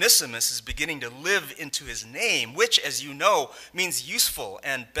that Onesimus is beginning to live into his name, which, as you know, means useful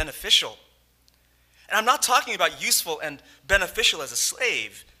and beneficial. And I'm not talking about useful and beneficial as a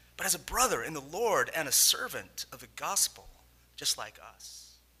slave, but as a brother in the Lord and a servant of the gospel, just like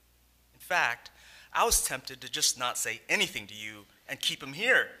us. In fact, I was tempted to just not say anything to you and keep him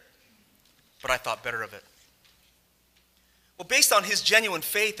here, but I thought better of it. Well, based on his genuine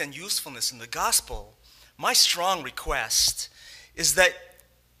faith and usefulness in the gospel, my strong request is that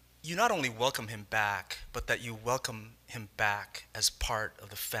you not only welcome him back, but that you welcome him back as part of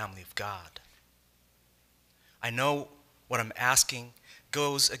the family of God. I know what I'm asking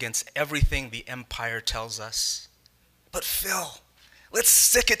goes against everything the empire tells us, but Phil, let's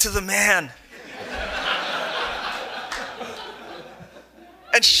stick it to the man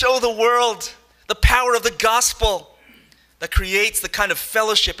and show the world the power of the gospel that creates the kind of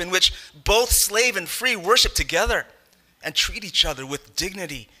fellowship in which both slave and free worship together and treat each other with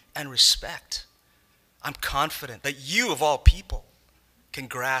dignity and respect. I'm confident that you, of all people, can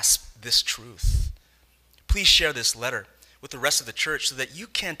grasp this truth. Please share this letter with the rest of the church so that you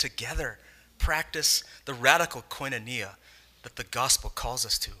can together practice the radical koinonia that the gospel calls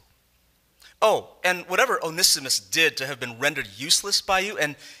us to. Oh, and whatever Onesimus did to have been rendered useless by you,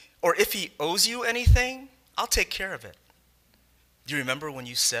 or if he owes you anything, I'll take care of it. Do you remember when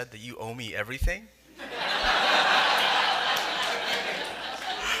you said that you owe me everything?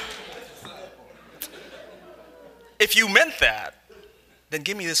 If you meant that, then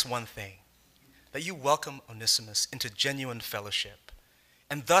give me this one thing, that you welcome Onesimus into genuine fellowship,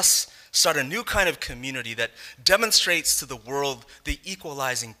 and thus start a new kind of community that demonstrates to the world the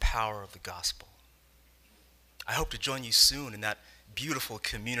equalizing power of the gospel. I hope to join you soon in that beautiful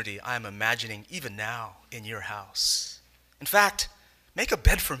community I am imagining even now in your house. In fact, make a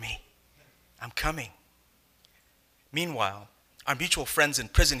bed for me. I'm coming. Meanwhile, our mutual friends in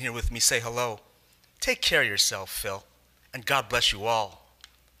prison here with me say hello. Take care of yourself, Phil, and God bless you all.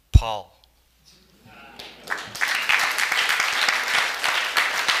 Paul.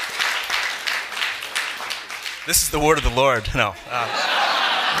 This is the word of the Lord. No.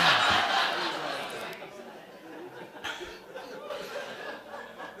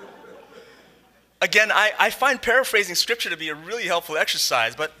 Again, I find paraphrasing scripture to be a really helpful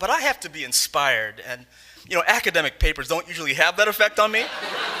exercise, but I have to be inspired. And, academic papers don't usually have that effect on me.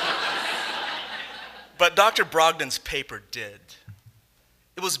 But Dr. Brogdon's paper did.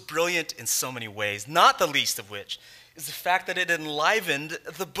 It was brilliant in so many ways, not the least of which is the fact that it enlivened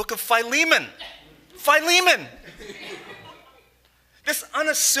the book of Philemon. Philemon! This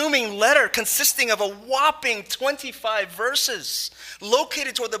unassuming letter consisting of a whopping 25 verses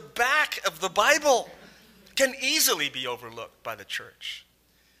located toward the back of the Bible can easily be overlooked by the church.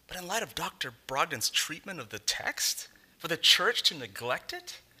 But in light of Dr. Brogdon's treatment of the text, for the church to neglect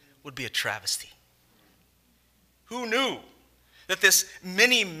it would be a travesty. Who knew that this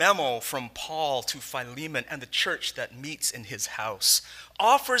mini memo from Paul to Philemon and the church that meets in his house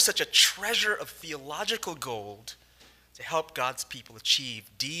offers such a treasure of theological gold to help God's people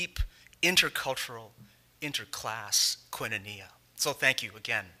achieve deep, intercultural, interclass koinonia? So thank you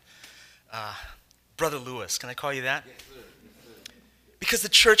again. Brother Lewis, can I call you that? Yes, sir. Yes, sir. Because the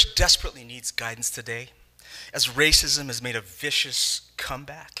church desperately needs guidance today, as racism has made a vicious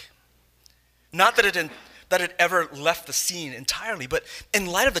comeback. Not that it ever left the scene entirely, but in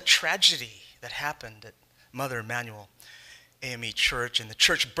light of the tragedy that happened at Mother Emanuel AME Church and the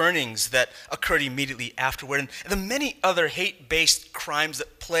church burnings that occurred immediately afterward, and the many other hate-based crimes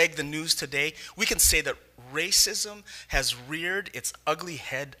that plague the news today, we can say that racism has reared its ugly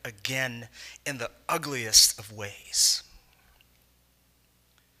head again in the ugliest of ways.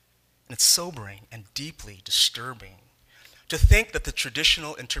 And it's sobering and deeply disturbing to think that the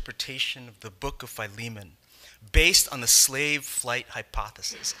traditional interpretation of the book of Philemon, based on the slave flight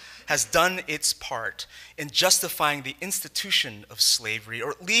hypothesis, has done its part in justifying the institution of slavery,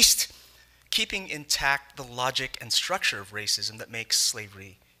 or at least keeping intact the logic and structure of racism that makes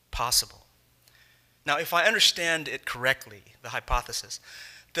slavery possible. Now, if I understand it correctly, the hypothesis,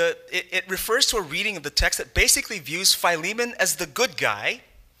 it refers to a reading of the text that basically views Philemon as the good guy,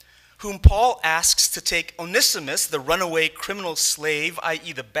 whom Paul asks to take Onesimus, the runaway criminal slave,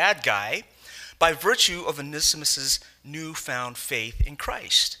 i.e. the bad guy, by virtue of Onesimus' newfound faith in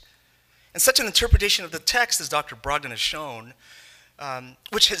Christ. And such an interpretation of the text, as Dr. Brogdon has shown,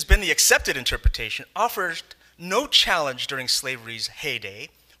 which has been the accepted interpretation, offers no challenge during slavery's heyday.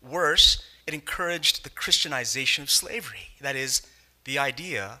 Worse, it encouraged the Christianization of slavery. That is, the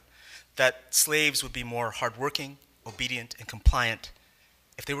idea that slaves would be more hardworking, obedient, and compliant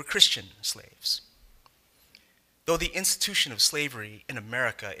if they were Christian slaves. Though the institution of slavery in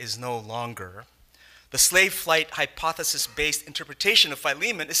America is no longer, the slave flight hypothesis-based interpretation of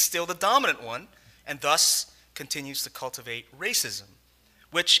Philemon is still the dominant one, and thus continues to cultivate racism,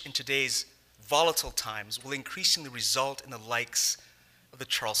 which in today's volatile times will increasingly result in the likes of the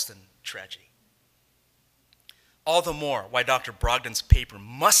Charleston tragedy. All the more why Dr. Brogdon's paper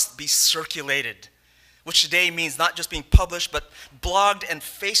must be circulated, which today means not just being published, but blogged and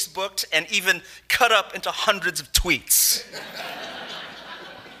Facebooked and even cut up into hundreds of tweets.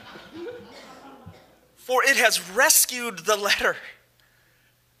 For it has rescued the letter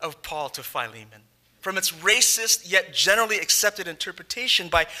of Paul to Philemon from its racist yet generally accepted interpretation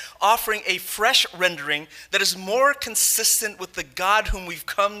by offering a fresh rendering that is more consistent with the God whom we've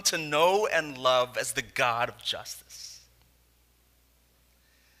come to know and love as the God of justice.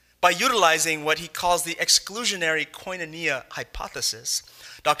 By utilizing what he calls the exclusionary koinonia hypothesis,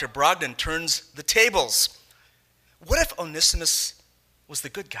 Dr. Brogdon turns the tables. What if Onesimus was the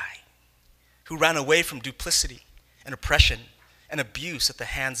good guy who ran away from duplicity and oppression and abuse at the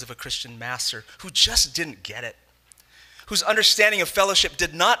hands of a Christian master who just didn't get it, whose understanding of fellowship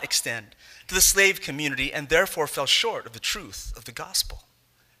did not extend to the slave community and therefore fell short of the truth of the gospel?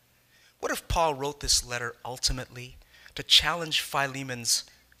 What if Paul wrote this letter ultimately to challenge Philemon's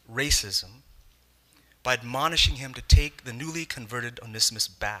racism by admonishing him to take the newly converted Onesimus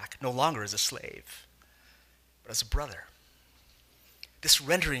back, no longer as a slave, but as a brother? This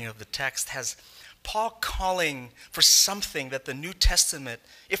rendering of the text has Paul calling for something that the New Testament,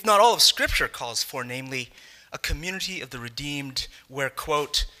 if not all of Scripture, calls for, namely a community of the redeemed where,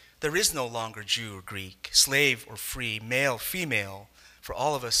 quote, there is no longer Jew or Greek, slave or free, male, female, for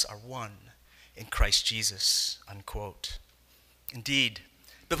all of us are one in Christ Jesus, unquote. Indeed,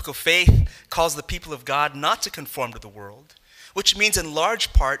 biblical faith calls the people of God not to conform to the world, which means in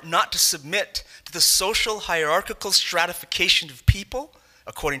large part not to submit to the social hierarchical stratification of people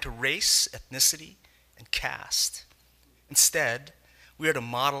according to race, ethnicity, and caste. Instead, we are to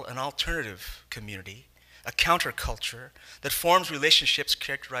model an alternative community, a counterculture that forms relationships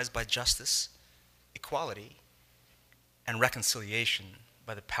characterized by justice, equality, and reconciliation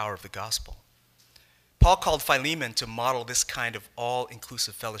by the power of the gospel. Paul called Philemon to model this kind of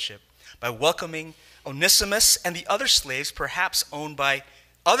all-inclusive fellowship by welcoming Onesimus and the other slaves, perhaps owned by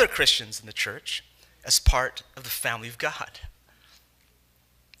other Christians in the church, as part of the family of God.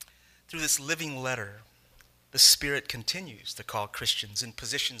 Through this living letter, the Spirit continues to call Christians in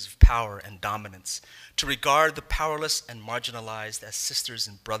positions of power and dominance to regard the powerless and marginalized as sisters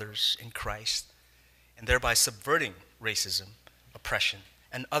and brothers in Christ, and thereby subverting racism, oppression,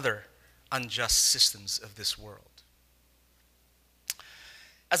 and other unjust systems of this world.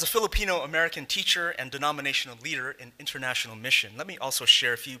 As a Filipino-American teacher and denominational leader in international mission, let me also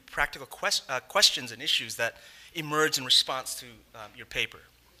share a few practical questions and issues that emerge in response to your paper.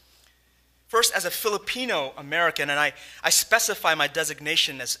 First, as a Filipino-American, and I specify my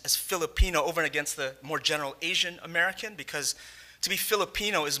designation as Filipino over and against the more general Asian American, because to be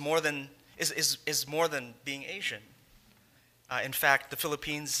Filipino is more than being Asian. In fact, the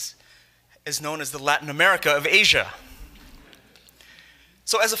Philippines is known as the Latin America of Asia.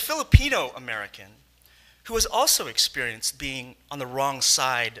 So as a Filipino-American who has also experienced being on the wrong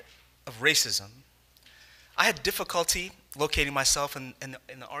side of racism, I had difficulty locating myself in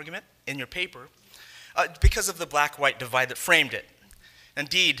the argument in your paper because of the black-white divide that framed it.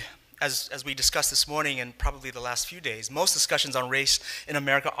 Indeed, as we discussed this morning and probably the last few days, most discussions on race in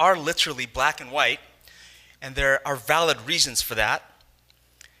America are literally black and white, and there are valid reasons for that.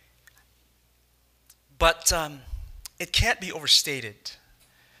 But it can't be overstated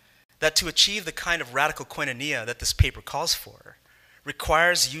that to achieve the kind of radical koinonia that this paper calls for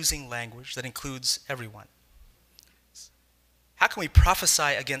requires using language that includes everyone. How can we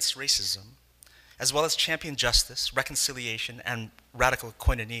prophesy against racism, as well as champion justice, reconciliation, and radical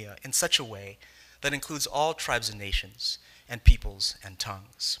koinonia in such a way that includes all tribes and nations and peoples and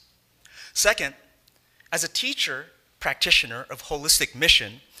tongues? Second, as a teacher, practitioner of holistic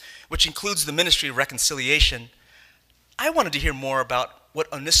mission, which includes the ministry of reconciliation, I wanted to hear more about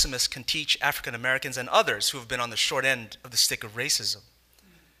what Onesimus can teach African Americans and others who have been on the short end of the stick of racism.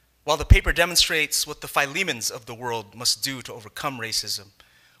 While the paper demonstrates what the Philemons of the world must do to overcome racism,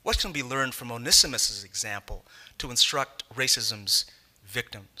 what can be learned from Onesimus' example to instruct racism's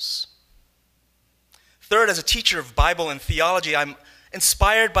victims? Third, as a teacher of Bible and theology, I'm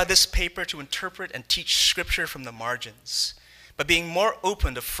inspired by this paper to interpret and teach Scripture from the margins, by being more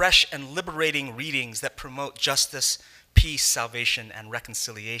open to fresh and liberating readings that promote justice, peace, salvation, and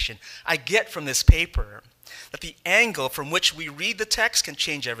reconciliation. I get from this paper that the angle from which we read the text can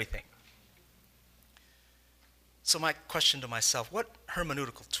change everything. So my question to myself, what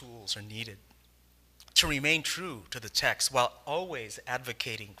hermeneutical tools are needed to remain true to the text while always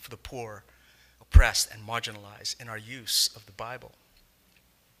advocating for the poor, oppressed, and marginalized in our use of the Bible?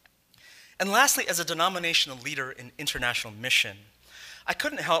 And lastly, as a denominational leader in international mission, I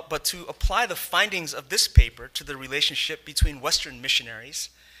couldn't help but to apply the findings of this paper to the relationship between Western missionaries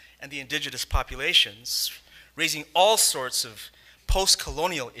and the indigenous populations, raising all sorts of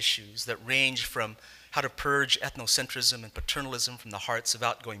post-colonial issues that range from how to purge ethnocentrism and paternalism from the hearts of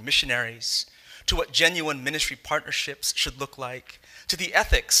outgoing missionaries, to what genuine ministry partnerships should look like, to the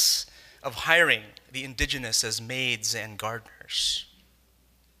ethics of hiring the indigenous as maids and gardeners.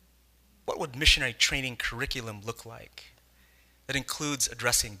 What would missionary training curriculum look like that includes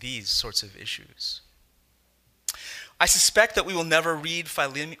addressing these sorts of issues? I suspect that we will never read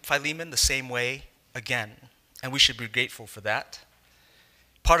Philemon the same way again, and we should be grateful for that.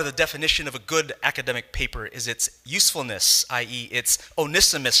 Part of the definition of a good academic paper is its usefulness, i.e. its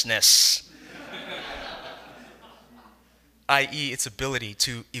Onesimusness, i.e. its ability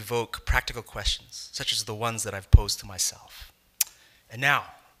to evoke practical questions, such as the ones that I've posed to myself. And now,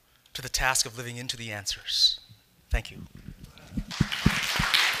 to the task of living into the answers. Thank you.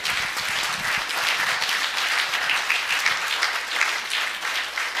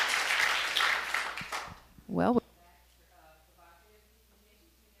 Well,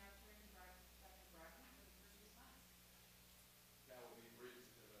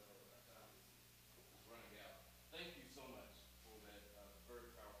 Thank you so much for that very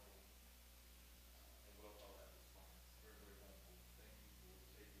powerful and well thought out response. Very, very helpful.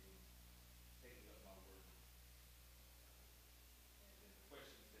 Thank you for taking up my word and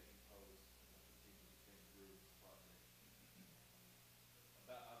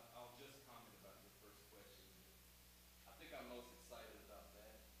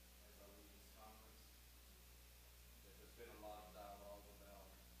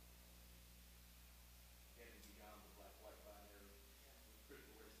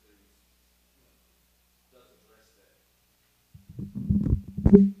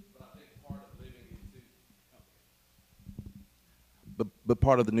But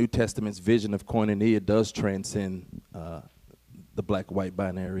part of the New Testament's vision of koinonia does transcend the black-white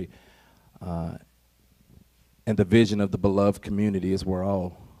binary. And the vision of the beloved community is where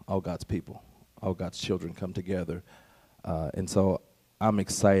all God's people, all God's children come together. And so I'm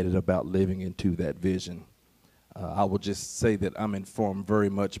excited about living into that vision. I will just say that I'm informed very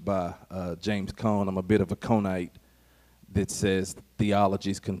much by James Cone. I'm a bit of a Conite that says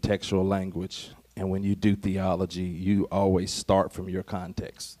theology is contextual language. And when you do theology, you always start from your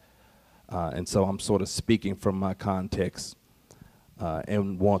context. And so I'm sort of speaking from my context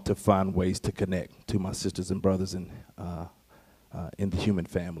and want to find ways to connect to my sisters and brothers in the human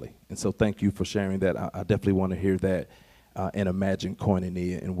family. And so thank you for sharing that. I definitely want to hear that and imagine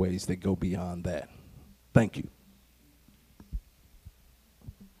koinonia in ways that go beyond that. Thank you.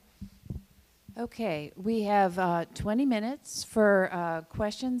 Okay, we have 20 minutes for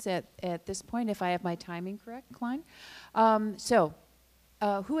questions at this point, if I have my timing correct, Klein.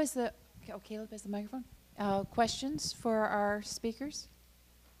 Who is the, oh, Caleb has the microphone. Questions for our speakers?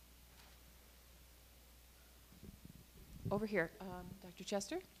 Over here, Dr.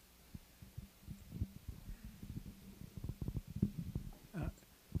 Chester.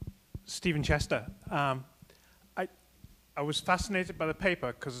 Stephen Chester. I was fascinated by the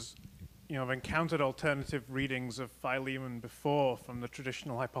paper because, you know, I've encountered alternative readings of Philemon before from the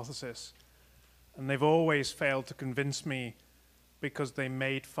traditional hypothesis, and they've always failed to convince me because they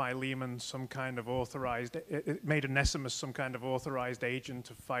made Philemon some kind of authorized, it made Onesimus some kind of authorized agent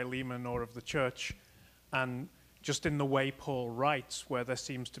of Philemon or of the church. And just in the way Paul writes, where there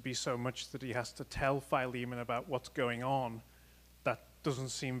seems to be so much that he has to tell Philemon about what's going on, that doesn't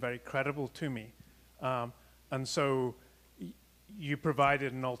seem very credible to me. And so you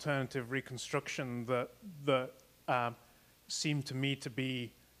provided an alternative reconstruction that seemed to me to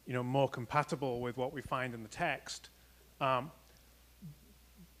be, you know, more compatible with what we find in the text.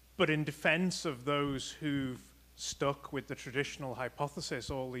 But in defense of those who've stuck with the traditional hypothesis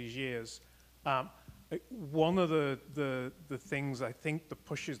all these years, one of the things I think that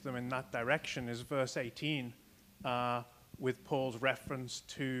pushes them in that direction is verse 18, with Paul's reference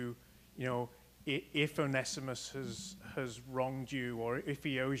to, you know, if Onesimus has wronged you or if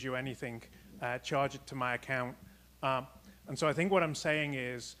he owes you anything, charge it to my account. And so I think what I'm saying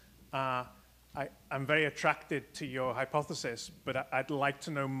is, I'm very attracted to your hypothesis, but I'd like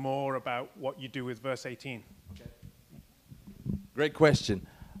to know more about what you do with verse 18. Okay. Great question.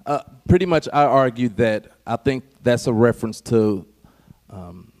 Pretty much I argue that I think that's a reference to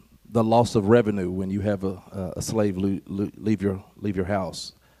the loss of revenue when you have a slave leave your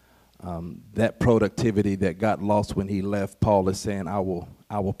house. That productivity that got lost when he left, Paul is saying, I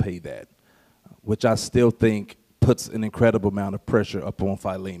will pay that, which I still think puts an incredible amount of pressure upon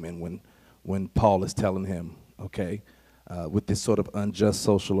Philemon when Paul is telling him, okay, with this sort of unjust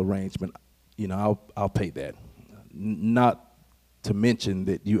social arrangement, you know, I'll pay that. Not to mention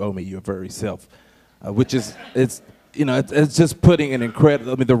that you owe me your very self, which is, it's just putting an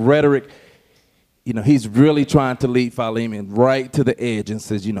incredible, I mean, the rhetoric, you know, he's really trying to lead Philemon right to the edge and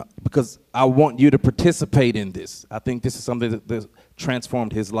says, you know, because I want you to participate in this. I think this is something that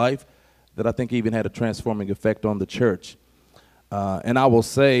transformed his life, that I think even had a transforming effect on the church. And I will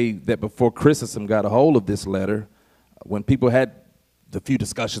say that before criticism got a hold of this letter, when people had the few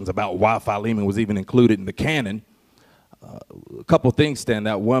discussions about why Philemon was even included in the canon, a couple things stand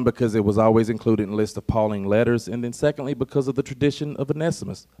out. One, because it was always included in the list of Pauline letters, and then secondly, because of the tradition of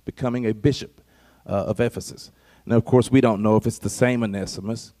Onesimus becoming a bishop of Ephesus. Now, of course, we don't know if it's the same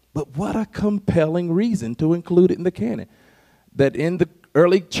Onesimus, but what a compelling reason to include it in the canon, that in the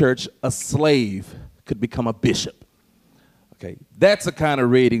early church, a slave could become a bishop. Okay, that's a kind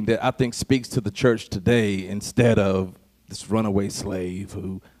of reading that I think speaks to the church today instead of this runaway slave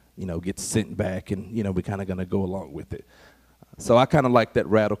who, you know, gets sent back and, you know, we're kind of going to go along with it. So I kind of like that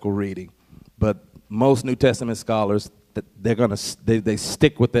radical reading. But most New Testament scholars, they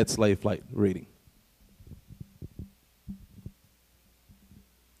stick with that slave flight reading.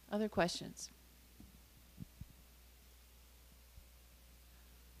 Other questions?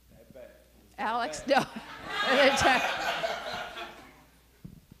 Alex, no.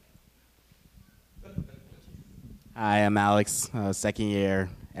 Hi, I'm Alex, second year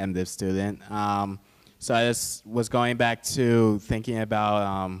MDiv student. So I just was going back to thinking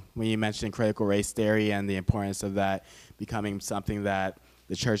about when you mentioned critical race theory and the importance of that becoming something that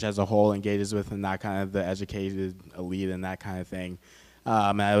the church as a whole engages with and not kind of the educated elite and that kind of thing.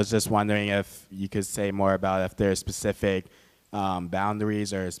 And I was just wondering if you could say more about if there are specific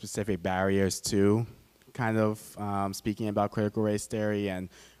boundaries or specific barriers to kind of speaking about critical race theory, and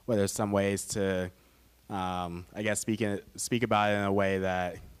whether there's some ways to, I guess, speak about it in a way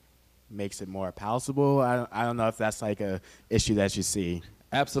that makes it more palatable. I don't know if that's like a issue that you see.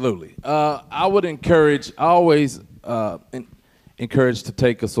 Absolutely. I would encourage, I always encourage to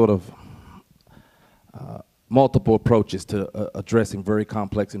take a sort of multiple approaches to addressing very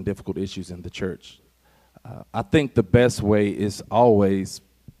complex and difficult issues in the church. I think the best way is always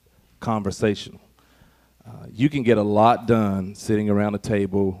conversational. You can get a lot done sitting around a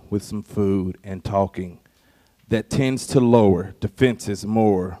table with some food and talking. That tends to lower defenses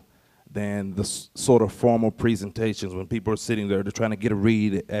more than the sort of formal presentations when people are sitting there, they're trying to get a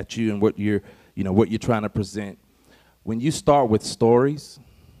read at you and what you're trying to present. When you start with stories,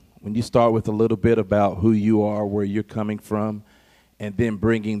 when you start with a little bit about who you are, where you're coming from, and then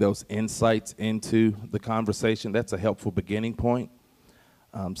bringing those insights into the conversation, that's a helpful beginning point.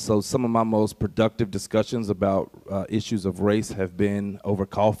 So some of my most productive discussions about issues of race have been over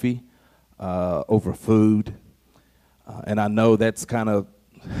coffee, over food, and I know that's kind of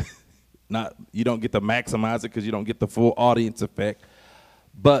you don't get to maximize it because you don't get the full audience effect.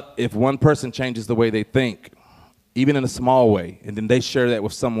 But if one person changes the way they think, even in a small way, and then they share that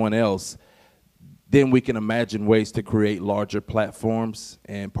with someone else, then we can imagine ways to create larger platforms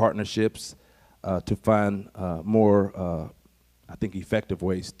and partnerships to find more, I think, effective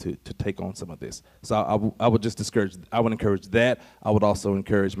ways to take on some of this. So I would just encourage that. I would also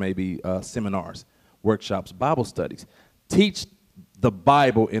encourage maybe seminars, workshops, Bible studies. Teach the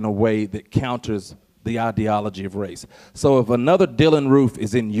Bible in a way that counters the ideology of race. So if another Dylan Roof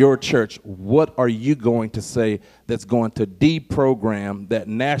is in your church, what are you going to say that's going to deprogram that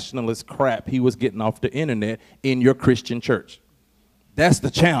nationalist crap he was getting off the internet in your Christian church? That's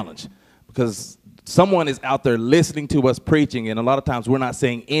the challenge, because someone is out there listening to us preaching, and a lot of times we're not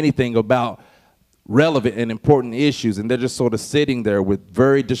saying anything about relevant and important issues, and they're just sort of sitting there with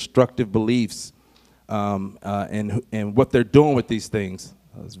very destructive beliefs, and what they're doing with these things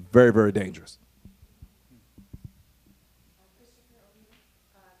is very, very dangerous.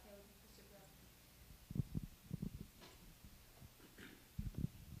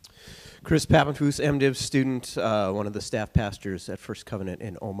 Chris Pappenfuss, MDiv student, one of the staff pastors at First Covenant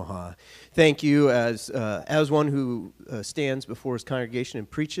in Omaha. Thank you. As one who stands before his congregation and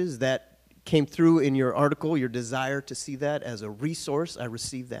preaches, that came through in your article, your desire to see that as a resource. I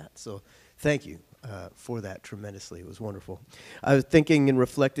received that. So thank you for that tremendously. It was wonderful. I was thinking and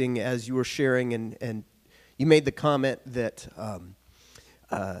reflecting as you were sharing, and you made the comment that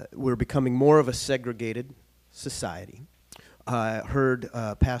we're becoming more of a segregated society. I heard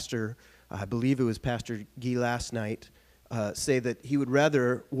Pastor, I believe it was Pastor Guy last night, say that he would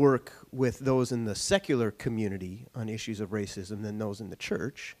rather work with those in the secular community on issues of racism than those in the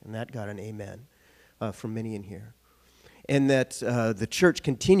church, and that got an amen from many in here. And that the church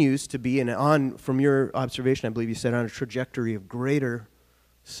continues to be, from your observation, I believe you said, on a trajectory of greater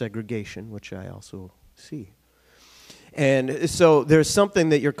segregation, which I also see. And so there's something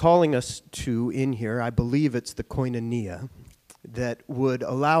that you're calling us to in here. I believe it's the koinonia that would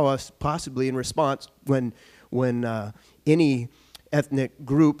allow us, possibly in response, when any ethnic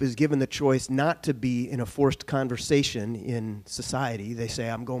group is given the choice not to be in a forced conversation in society. They say,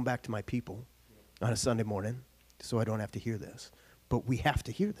 I'm going back to my people on a Sunday morning, so I don't have to hear this. But we have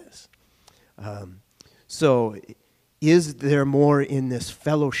to hear this. So is there more in this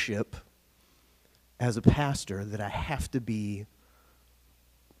fellowship as a pastor that I have to be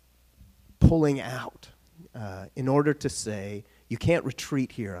pulling out in order to say, you can't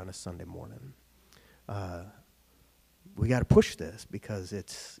retreat here on a Sunday morning. We got to push this because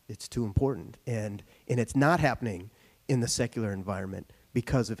it's too important. And it's not happening in the secular environment,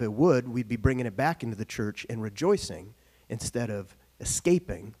 because if it would, we'd be bringing it back into the church and rejoicing instead of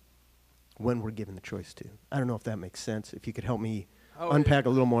escaping when we're given the choice to. I don't know if that makes sense. If you could help me unpack a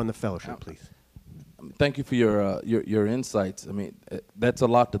little more on the fellowship, please. Thank you for your insights. I mean, that's a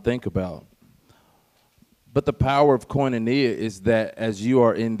lot to think about. But the power of koinonia is that as you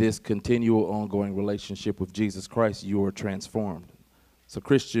are in this continual ongoing relationship with Jesus Christ, you are transformed. So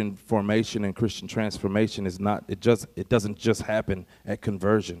Christian formation and Christian transformation is not, it doesn't just happen at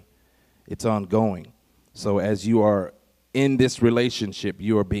conversion. It's ongoing. So as you are in this relationship,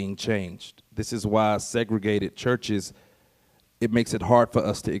 you are being changed. This is why segregated churches, it makes it hard for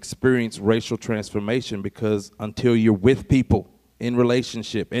us to experience racial transformation, because until you're with people in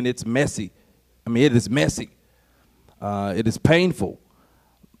relationship, and it's messy. I mean, it is messy. It is painful.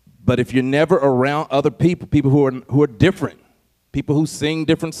 But if you're never around other people who are different, people who sing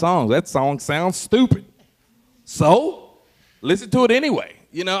different songs, that song sounds stupid. So listen to it anyway.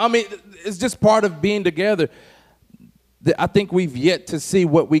 You know, I mean, it's just part of being together. I think we've yet to see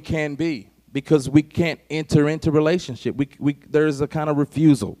what we can be because we can't enter into relationship. There's a kind of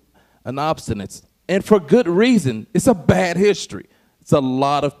refusal, an obstinance, and for good reason. It's a bad history. It's a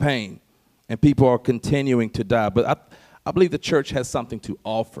lot of pain, and people are continuing to die. But I believe the church has something to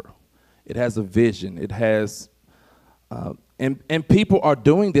offer. It has a vision. It has, and people are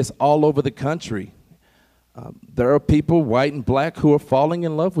doing this all over the country. There are people, white and black, who are falling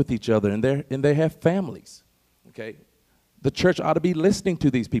in love with each other, and they have families. Okay. The church ought to be listening to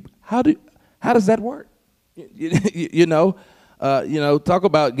these people. How does that work? You know, talk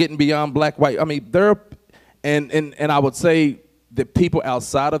about getting beyond black, white. I mean, and I would say that people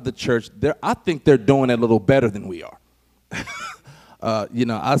outside of the church, I think they're doing it a little better than we are.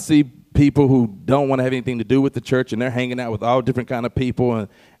 I see people who don't want to have anything to do with the church, and they're hanging out with all different kind of people,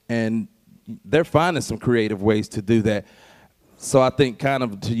 and they're finding some creative ways to do that. So I think, kind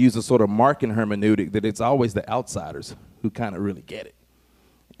of to use a sort of Markan hermeneutic, that it's always the outsiders who kind of really get it,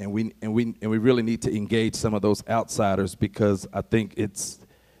 and we really need to engage some of those outsiders, because I think it's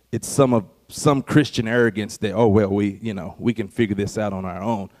some Christian arrogance that, oh well, we can figure this out on our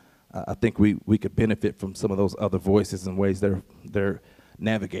own. I think we could benefit from some of those other voices and ways they're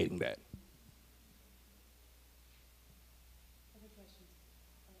navigating that.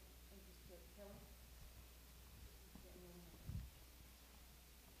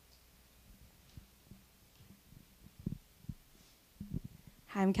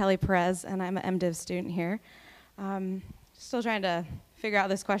 Hi, I'm Kelly Perez, and I'm an MDiv student here. Still trying to figure out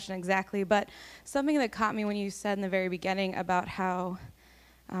this question exactly, but something that caught me when you said in the very beginning about how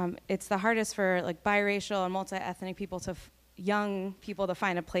it's the hardest for like biracial and multi-ethnic people young people to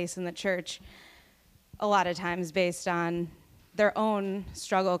find a place in the church, a lot of times based on their own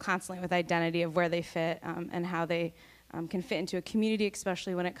struggle constantly with identity of where they fit and how they can fit into a community,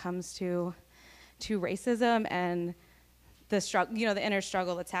 especially when it comes to racism and the struggle, the inner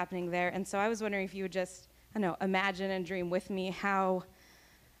struggle that's happening there. And so I was wondering if you would just, imagine and dream with me how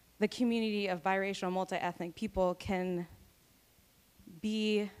the community of biracial and multi-ethnic people can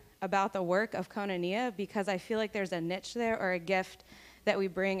be about the work of Koinonia, because I feel like there's a niche there or a gift that we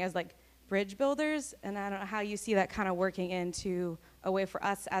bring as like bridge builders, and I don't know how you see that kind of working into a way for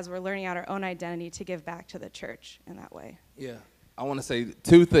us as we're learning out our own identity to give back to the church in that way. Yeah, I want to say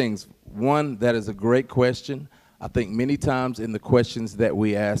two things. One, that is a great question. I think many times in the questions that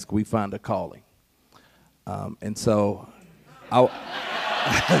we ask, we find a calling. And so I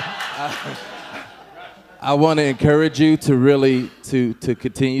want to encourage you to really to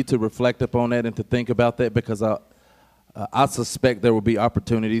continue to reflect upon that and to think about that, because I suspect there will be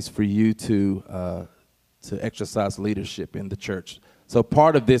opportunities for you to exercise leadership in the church. So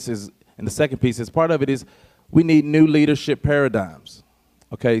part of this is, and the second piece is, part of it is we need new leadership paradigms.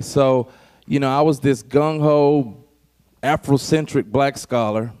 Okay, so I was this gung-ho, Afrocentric black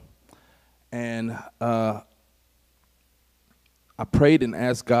scholar, and I prayed and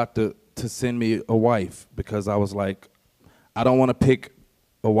asked God to send me a wife, because I was like, I don't want to pick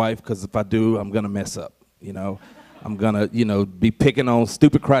a wife, because if I do, I'm going to mess up, I'm going to, be picking on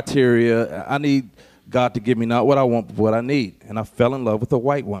stupid criteria. I need God to give me not what I want, but what I need. And I fell in love with a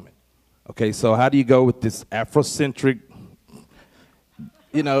white woman. Okay, so how do you go with this Afrocentric,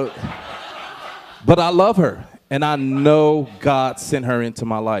 but I love her, and I know God sent her into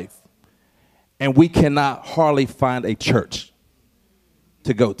my life. And we cannot hardly find a church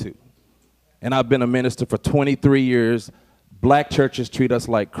to go to. And I've been a minister for 23 years. Black churches treat us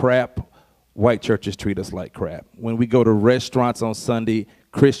like crap. White churches treat us like crap. When we go to restaurants on Sunday,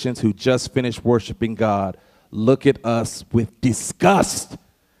 Christians who just finished worshiping God look at us with disgust,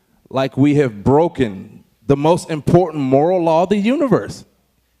 like we have broken the most important moral law of the universe.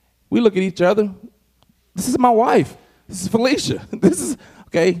 We look at each other. This is my wife. This is Felicia. This is,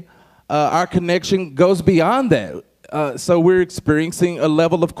 okay. Our connection goes beyond that. So we're experiencing a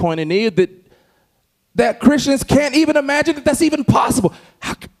level of koinonia that Christians can't even imagine that that's even possible.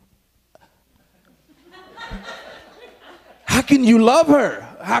 How can you love her?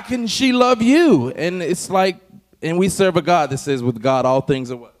 How can she love you? And it's like, and we serve a God that says, with God all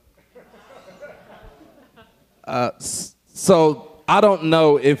things are what? So I don't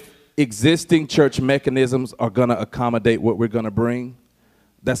know if existing church mechanisms are going to accommodate what we're going to bring.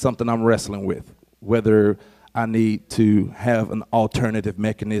 That's something I'm wrestling with, whether I need to have an alternative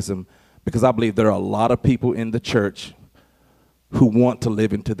mechanism, because I believe there are a lot of people in the church who want to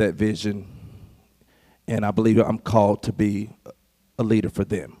live into that vision, and I believe I'm called to be a leader for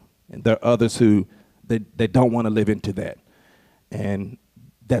them. And there are others who they don't want to live into that, and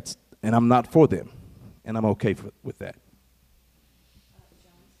I'm not for them, and I'm okay with that.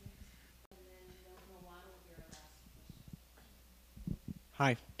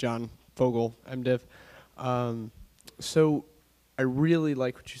 Hi, John Fogel, MDiv. So I really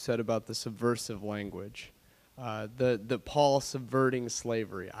like what you said about the subversive language, the Paul subverting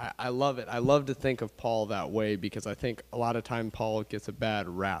slavery. I love it. I love to think of Paul that way because I think a lot of time Paul gets a bad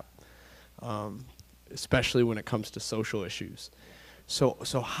rap, especially when it comes to social issues. So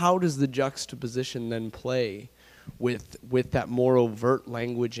how does the juxtaposition then play with that more overt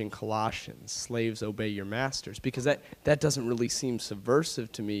language in Colossians, slaves obey your masters? Because that doesn't really seem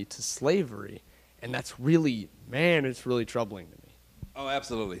subversive to me to slavery, and that's really, man, it's really troubling to me. Oh,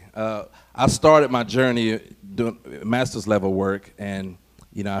 absolutely. I started my journey doing master's level work, and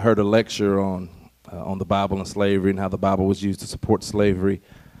I heard a lecture on the Bible and slavery and how the Bible was used to support slavery.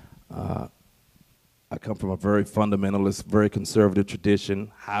 I come from a very fundamentalist, very conservative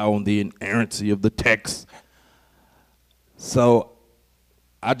tradition, high on the inerrancy of the text. So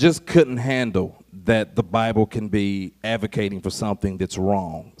I just couldn't handle that the Bible can be advocating for something that's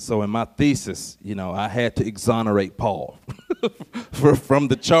wrong. So in my thesis, I had to exonerate Paul from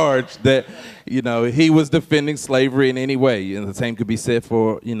the charge that, he was defending slavery in any way. And the same could be said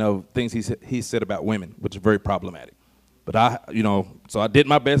for, things he said about women, which is very problematic. But so I did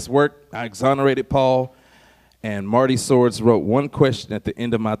my best work. I exonerated Paul. And Marty Swords wrote one question at the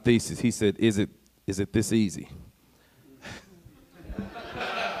end of my thesis. He said, is it this easy?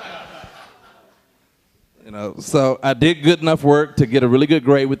 So I did good enough work to get a really good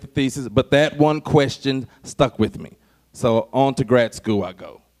grade with the thesis, but that one question stuck with me. So on to grad school I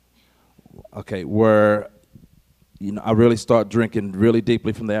go. Okay, where I really start drinking really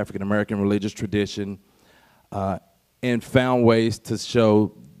deeply from the African American religious tradition, and found ways to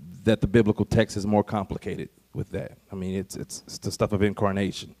show that the biblical text is more complicated with that. I mean, it's the stuff of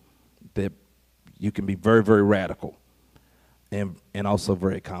incarnation, that you can be very, very radical and also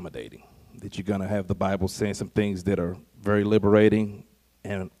very accommodating. That you're going to have the Bible saying some things that are very liberating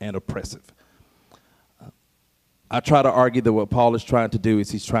and oppressive. I try to argue that what Paul is trying to do is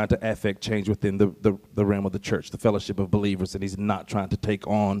he's trying to affect change within the realm of the church, the fellowship of believers, and he's not trying to take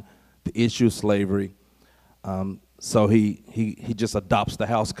on the issue of slavery. So he just adopts the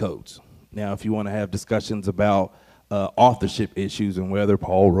house codes. Now, if you want to have discussions about authorship issues and whether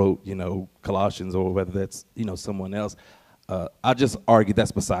Paul wrote, Colossians or whether that's, someone else, I just argue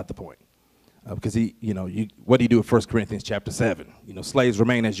that's beside the point. Because what do you do in 1 Corinthians chapter 7? Slaves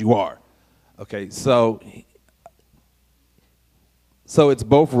remain as you are. Okay, so it's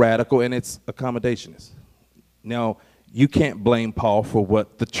both radical and it's accommodationist. Now, you can't blame Paul for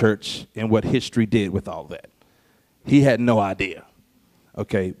what the church and what history did with all that. He had no idea.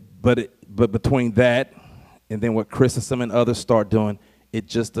 Okay, but between that and then what Chrysostom and others start doing, it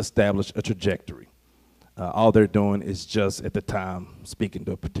just established a trajectory. All they're doing is just at the time speaking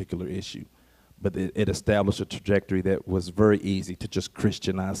to a particular issue. But it established a trajectory that was very easy to just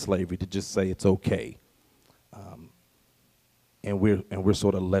Christianize slavery, to just say it's okay. And we're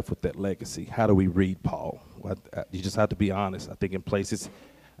sort of left with that legacy. How do we read Paul? Well, you just have to be honest. I think in places,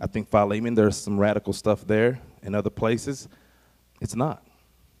 I think Philemon, there's some radical stuff there. In other places, it's not.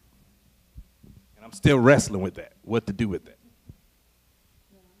 And I'm still wrestling with that, what to do with that.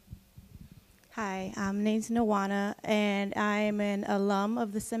 Hi, my name's Nawana, and I am an alum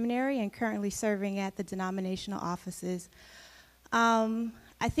of the seminary and currently serving at the denominational offices.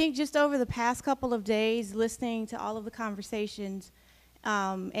 I think just over the past couple of days, listening to all of the conversations,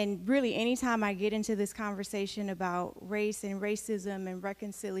 and really anytime I get into this conversation about race and racism and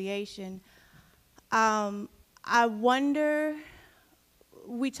reconciliation, I wonder,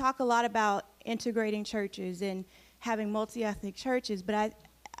 we talk a lot about integrating churches and having multi-ethnic churches, but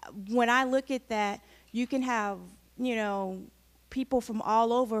when I look at that, you can have, people from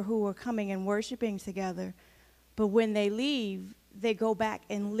all over who are coming and worshiping together, but when they leave, they go back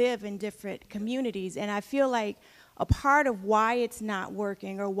and live in different communities. And I feel like a part of why it's not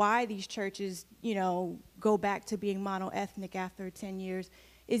working or why these churches, go back to being mono-ethnic after 10 years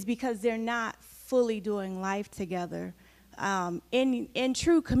is because they're not fully doing life together in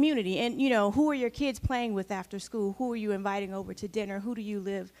true community. And, who are your kids playing with after school? Who are you inviting over to dinner? Who do you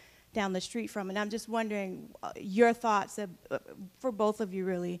live down the street from? And I'm just wondering your thoughts for both of you,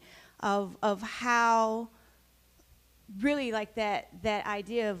 really, of how really like that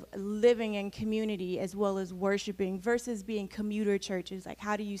idea of living in community as well as worshiping versus being commuter churches. Like,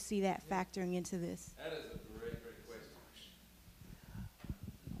 how do you see that factoring into this? That is a great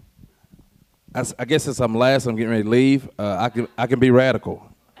question. I guess since I'm last, I'm getting ready to leave. I can be radical.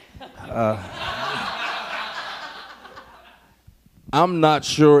 I'm not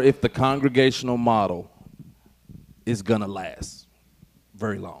sure if the congregational model is going to last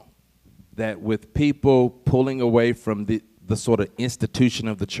very long. That with people pulling away from the sort of institution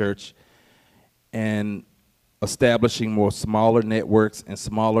of the church and establishing more smaller networks and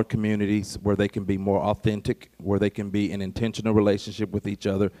smaller communities where they can be more authentic, where they can be in intentional relationship with each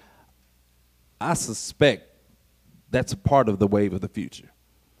other. I suspect that's a part of the wave of the future.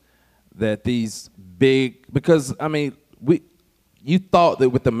 That these big, because I mean, you thought that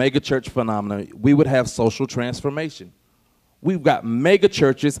with the megachurch phenomenon, we would have social transformation. We've got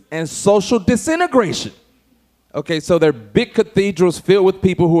megachurches and social disintegration. Okay, so they're big cathedrals filled with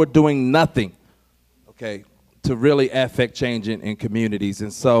people who are doing nothing, okay, to really affect change in communities.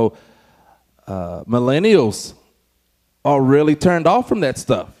 And so millennials are really turned off from that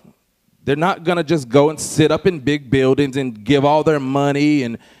stuff. They're not going to just go and sit up in big buildings and give all their money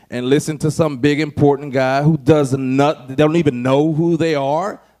and listen to some big important guy who they don't even know who they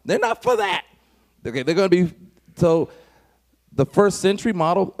are. They're not for that. Okay, they're going to be, so the first century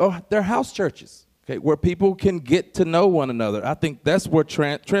model, they're house churches, okay, where people can get to know one another. I think that's where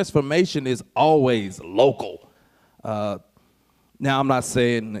transformation is always local. Now, I'm not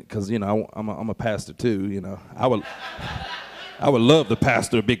saying, because, you know, I'm a pastor too, you know. I would love to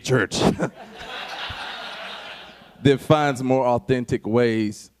pastor a big church that finds more authentic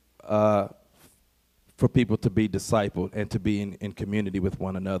ways for people to be discipled and to be in community with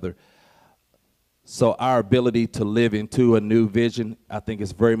one another. So our ability to live into a new vision, I think,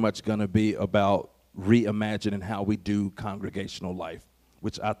 is very much going to be about reimagining how we do congregational life,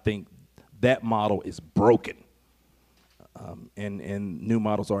 which I think that model is broken, and new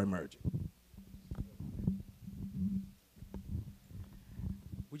models are emerging.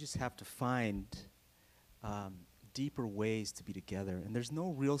 We just have to find deeper ways to be together, and there's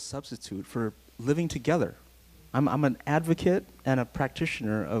no real substitute for living together. I'm an advocate and a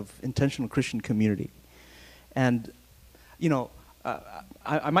practitioner of intentional Christian community, and you know,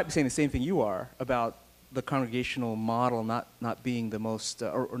 I might be saying the same thing you are about the congregational model not being the most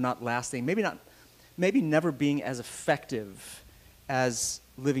or not lasting, maybe never being as effective as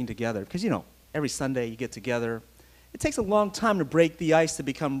living together, because you know, every Sunday you get together. It takes a long time to break the ice to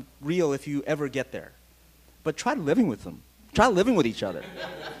become real if you ever get there. But try living with them. Try living with each other.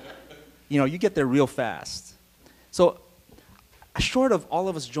 You know, you get there real fast. So, short of all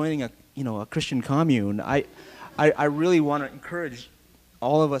of us joining a Christian commune, I really want to encourage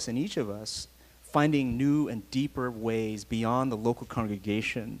all of us and each of us finding new and deeper ways beyond the local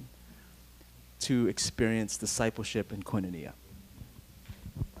congregation to experience discipleship and koinonia.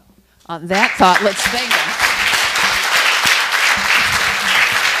 On that thought, let's thank them.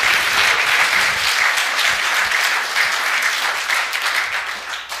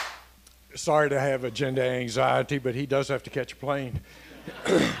 Sorry to have agenda anxiety, but he does have to catch a plane.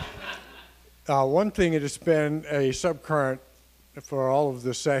 One thing that has been a subcurrent for all of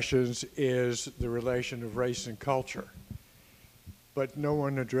the sessions is the relation of race and culture, but no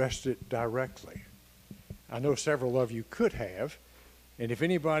one addressed it directly. I know several of you could have, and if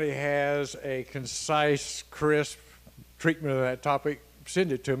anybody has a concise, crisp treatment of that topic,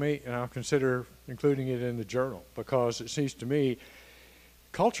 send it to me, and I'll consider including it in the journal, because it seems to me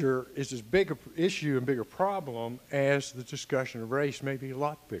culture is as big an issue and bigger problem as the discussion of race, maybe a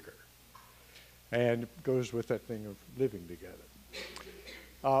lot bigger. And it goes with that thing of living together.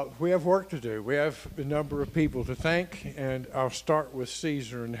 We have work to do. We have a number of people to thank, and I'll start with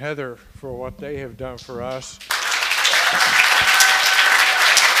Caesar and Heather for what they have done for us.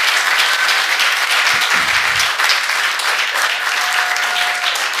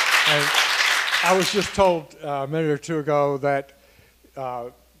 And I was just told a minute or two ago that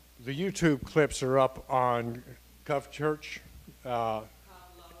the YouTube clips are up on Cove Church.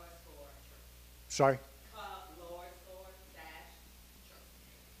 Sorry?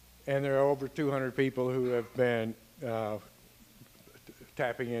 And there are over 200 people who have been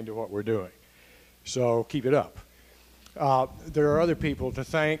tapping into what we're doing. So keep it up. There are other people to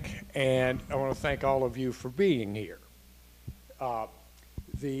thank, and I want to thank all of you for being here.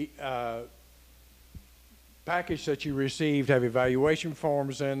 The package that you received have evaluation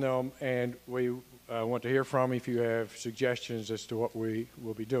forms in them, and we want to hear from you if you have suggestions as to what we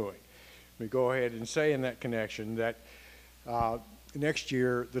will be doing. We go ahead and say in that connection that next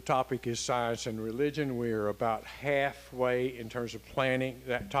year the topic is science and religion. We are about halfway in terms of planning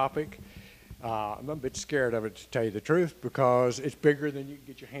that topic. I'm a bit scared of it, to tell you the truth, because it's bigger than you can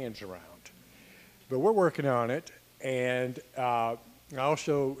get your hands around. But we're working on it, and I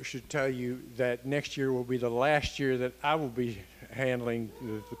also should tell you that next year will be the last year that I will be handling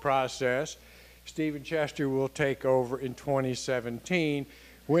the process. Stephen Chester will take over in 2017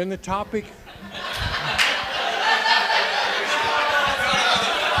 when the topic...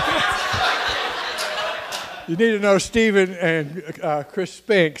 You need to know Stephen and Chris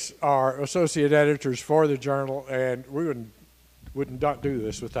Spinks are associate editors for the journal, and we wouldn't not do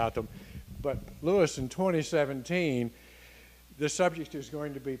this without them. But Lewis, in 2017, the subject is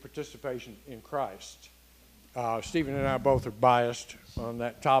going to be participation in Christ. Stephen and I both are biased on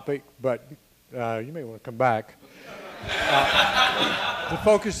that topic, but you may want to come back. The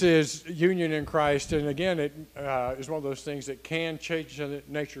focus is union in Christ, and again, it is one of those things that can change the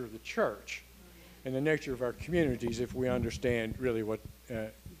nature of the church and the nature of our communities if we understand really what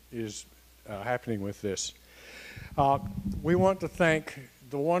is happening with this. We want to thank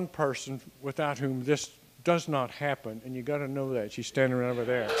the one person without whom this does not happen, and you got to know that. She's standing right over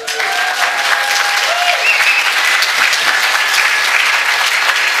there.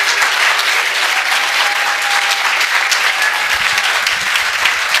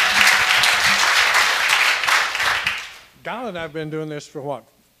 Guy and I've been doing this for what,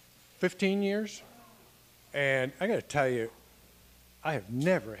 15 years? And I got to tell you, I have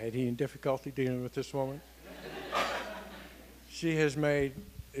never had any difficulty dealing with this woman. She has made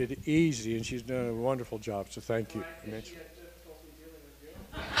it easy, and she's done a wonderful job, so thank you. You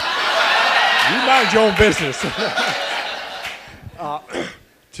mind your own business.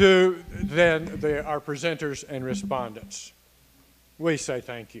 To then our presenters and respondents, we say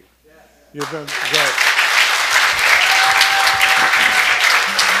thank you. You've been great.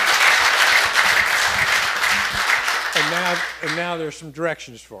 And now there's some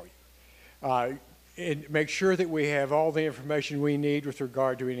directions for you. And make sure that we have all the information we need with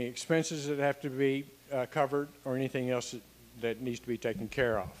regard to any expenses that have to be covered or anything else that needs to be taken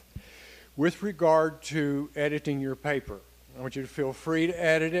care of. With regard to editing your paper, I want you to feel free to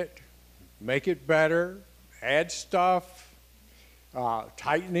edit it, make it better, add stuff,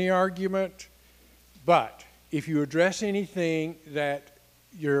 tighten the argument. But if you address anything that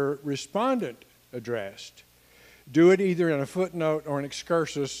your respondent addressed, do it either in a footnote or an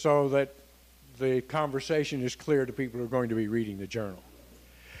excursus so that the conversation is clear to people who are going to be reading the journal.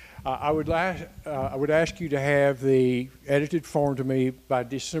 I would ask you to have the edited form to me by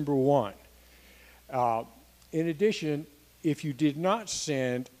December 1. In addition, if you did not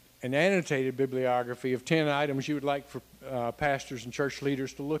send an annotated bibliography of 10 items you would like for pastors and church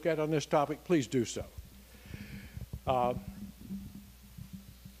leaders to look at on this topic, please do so. I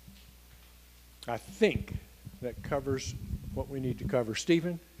think that covers what we need to cover.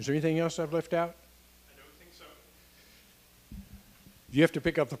 Stephen, is there anything else I've left out? I don't think so. You have to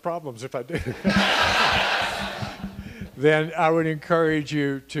pick up the problems if I do. Then I would encourage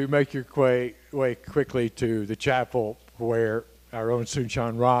you to make your way quickly to the chapel where our own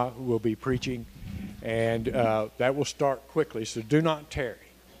Sunchan Ra will be preaching, and that will start quickly, so do not tarry.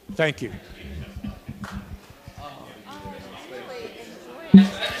 Thank you.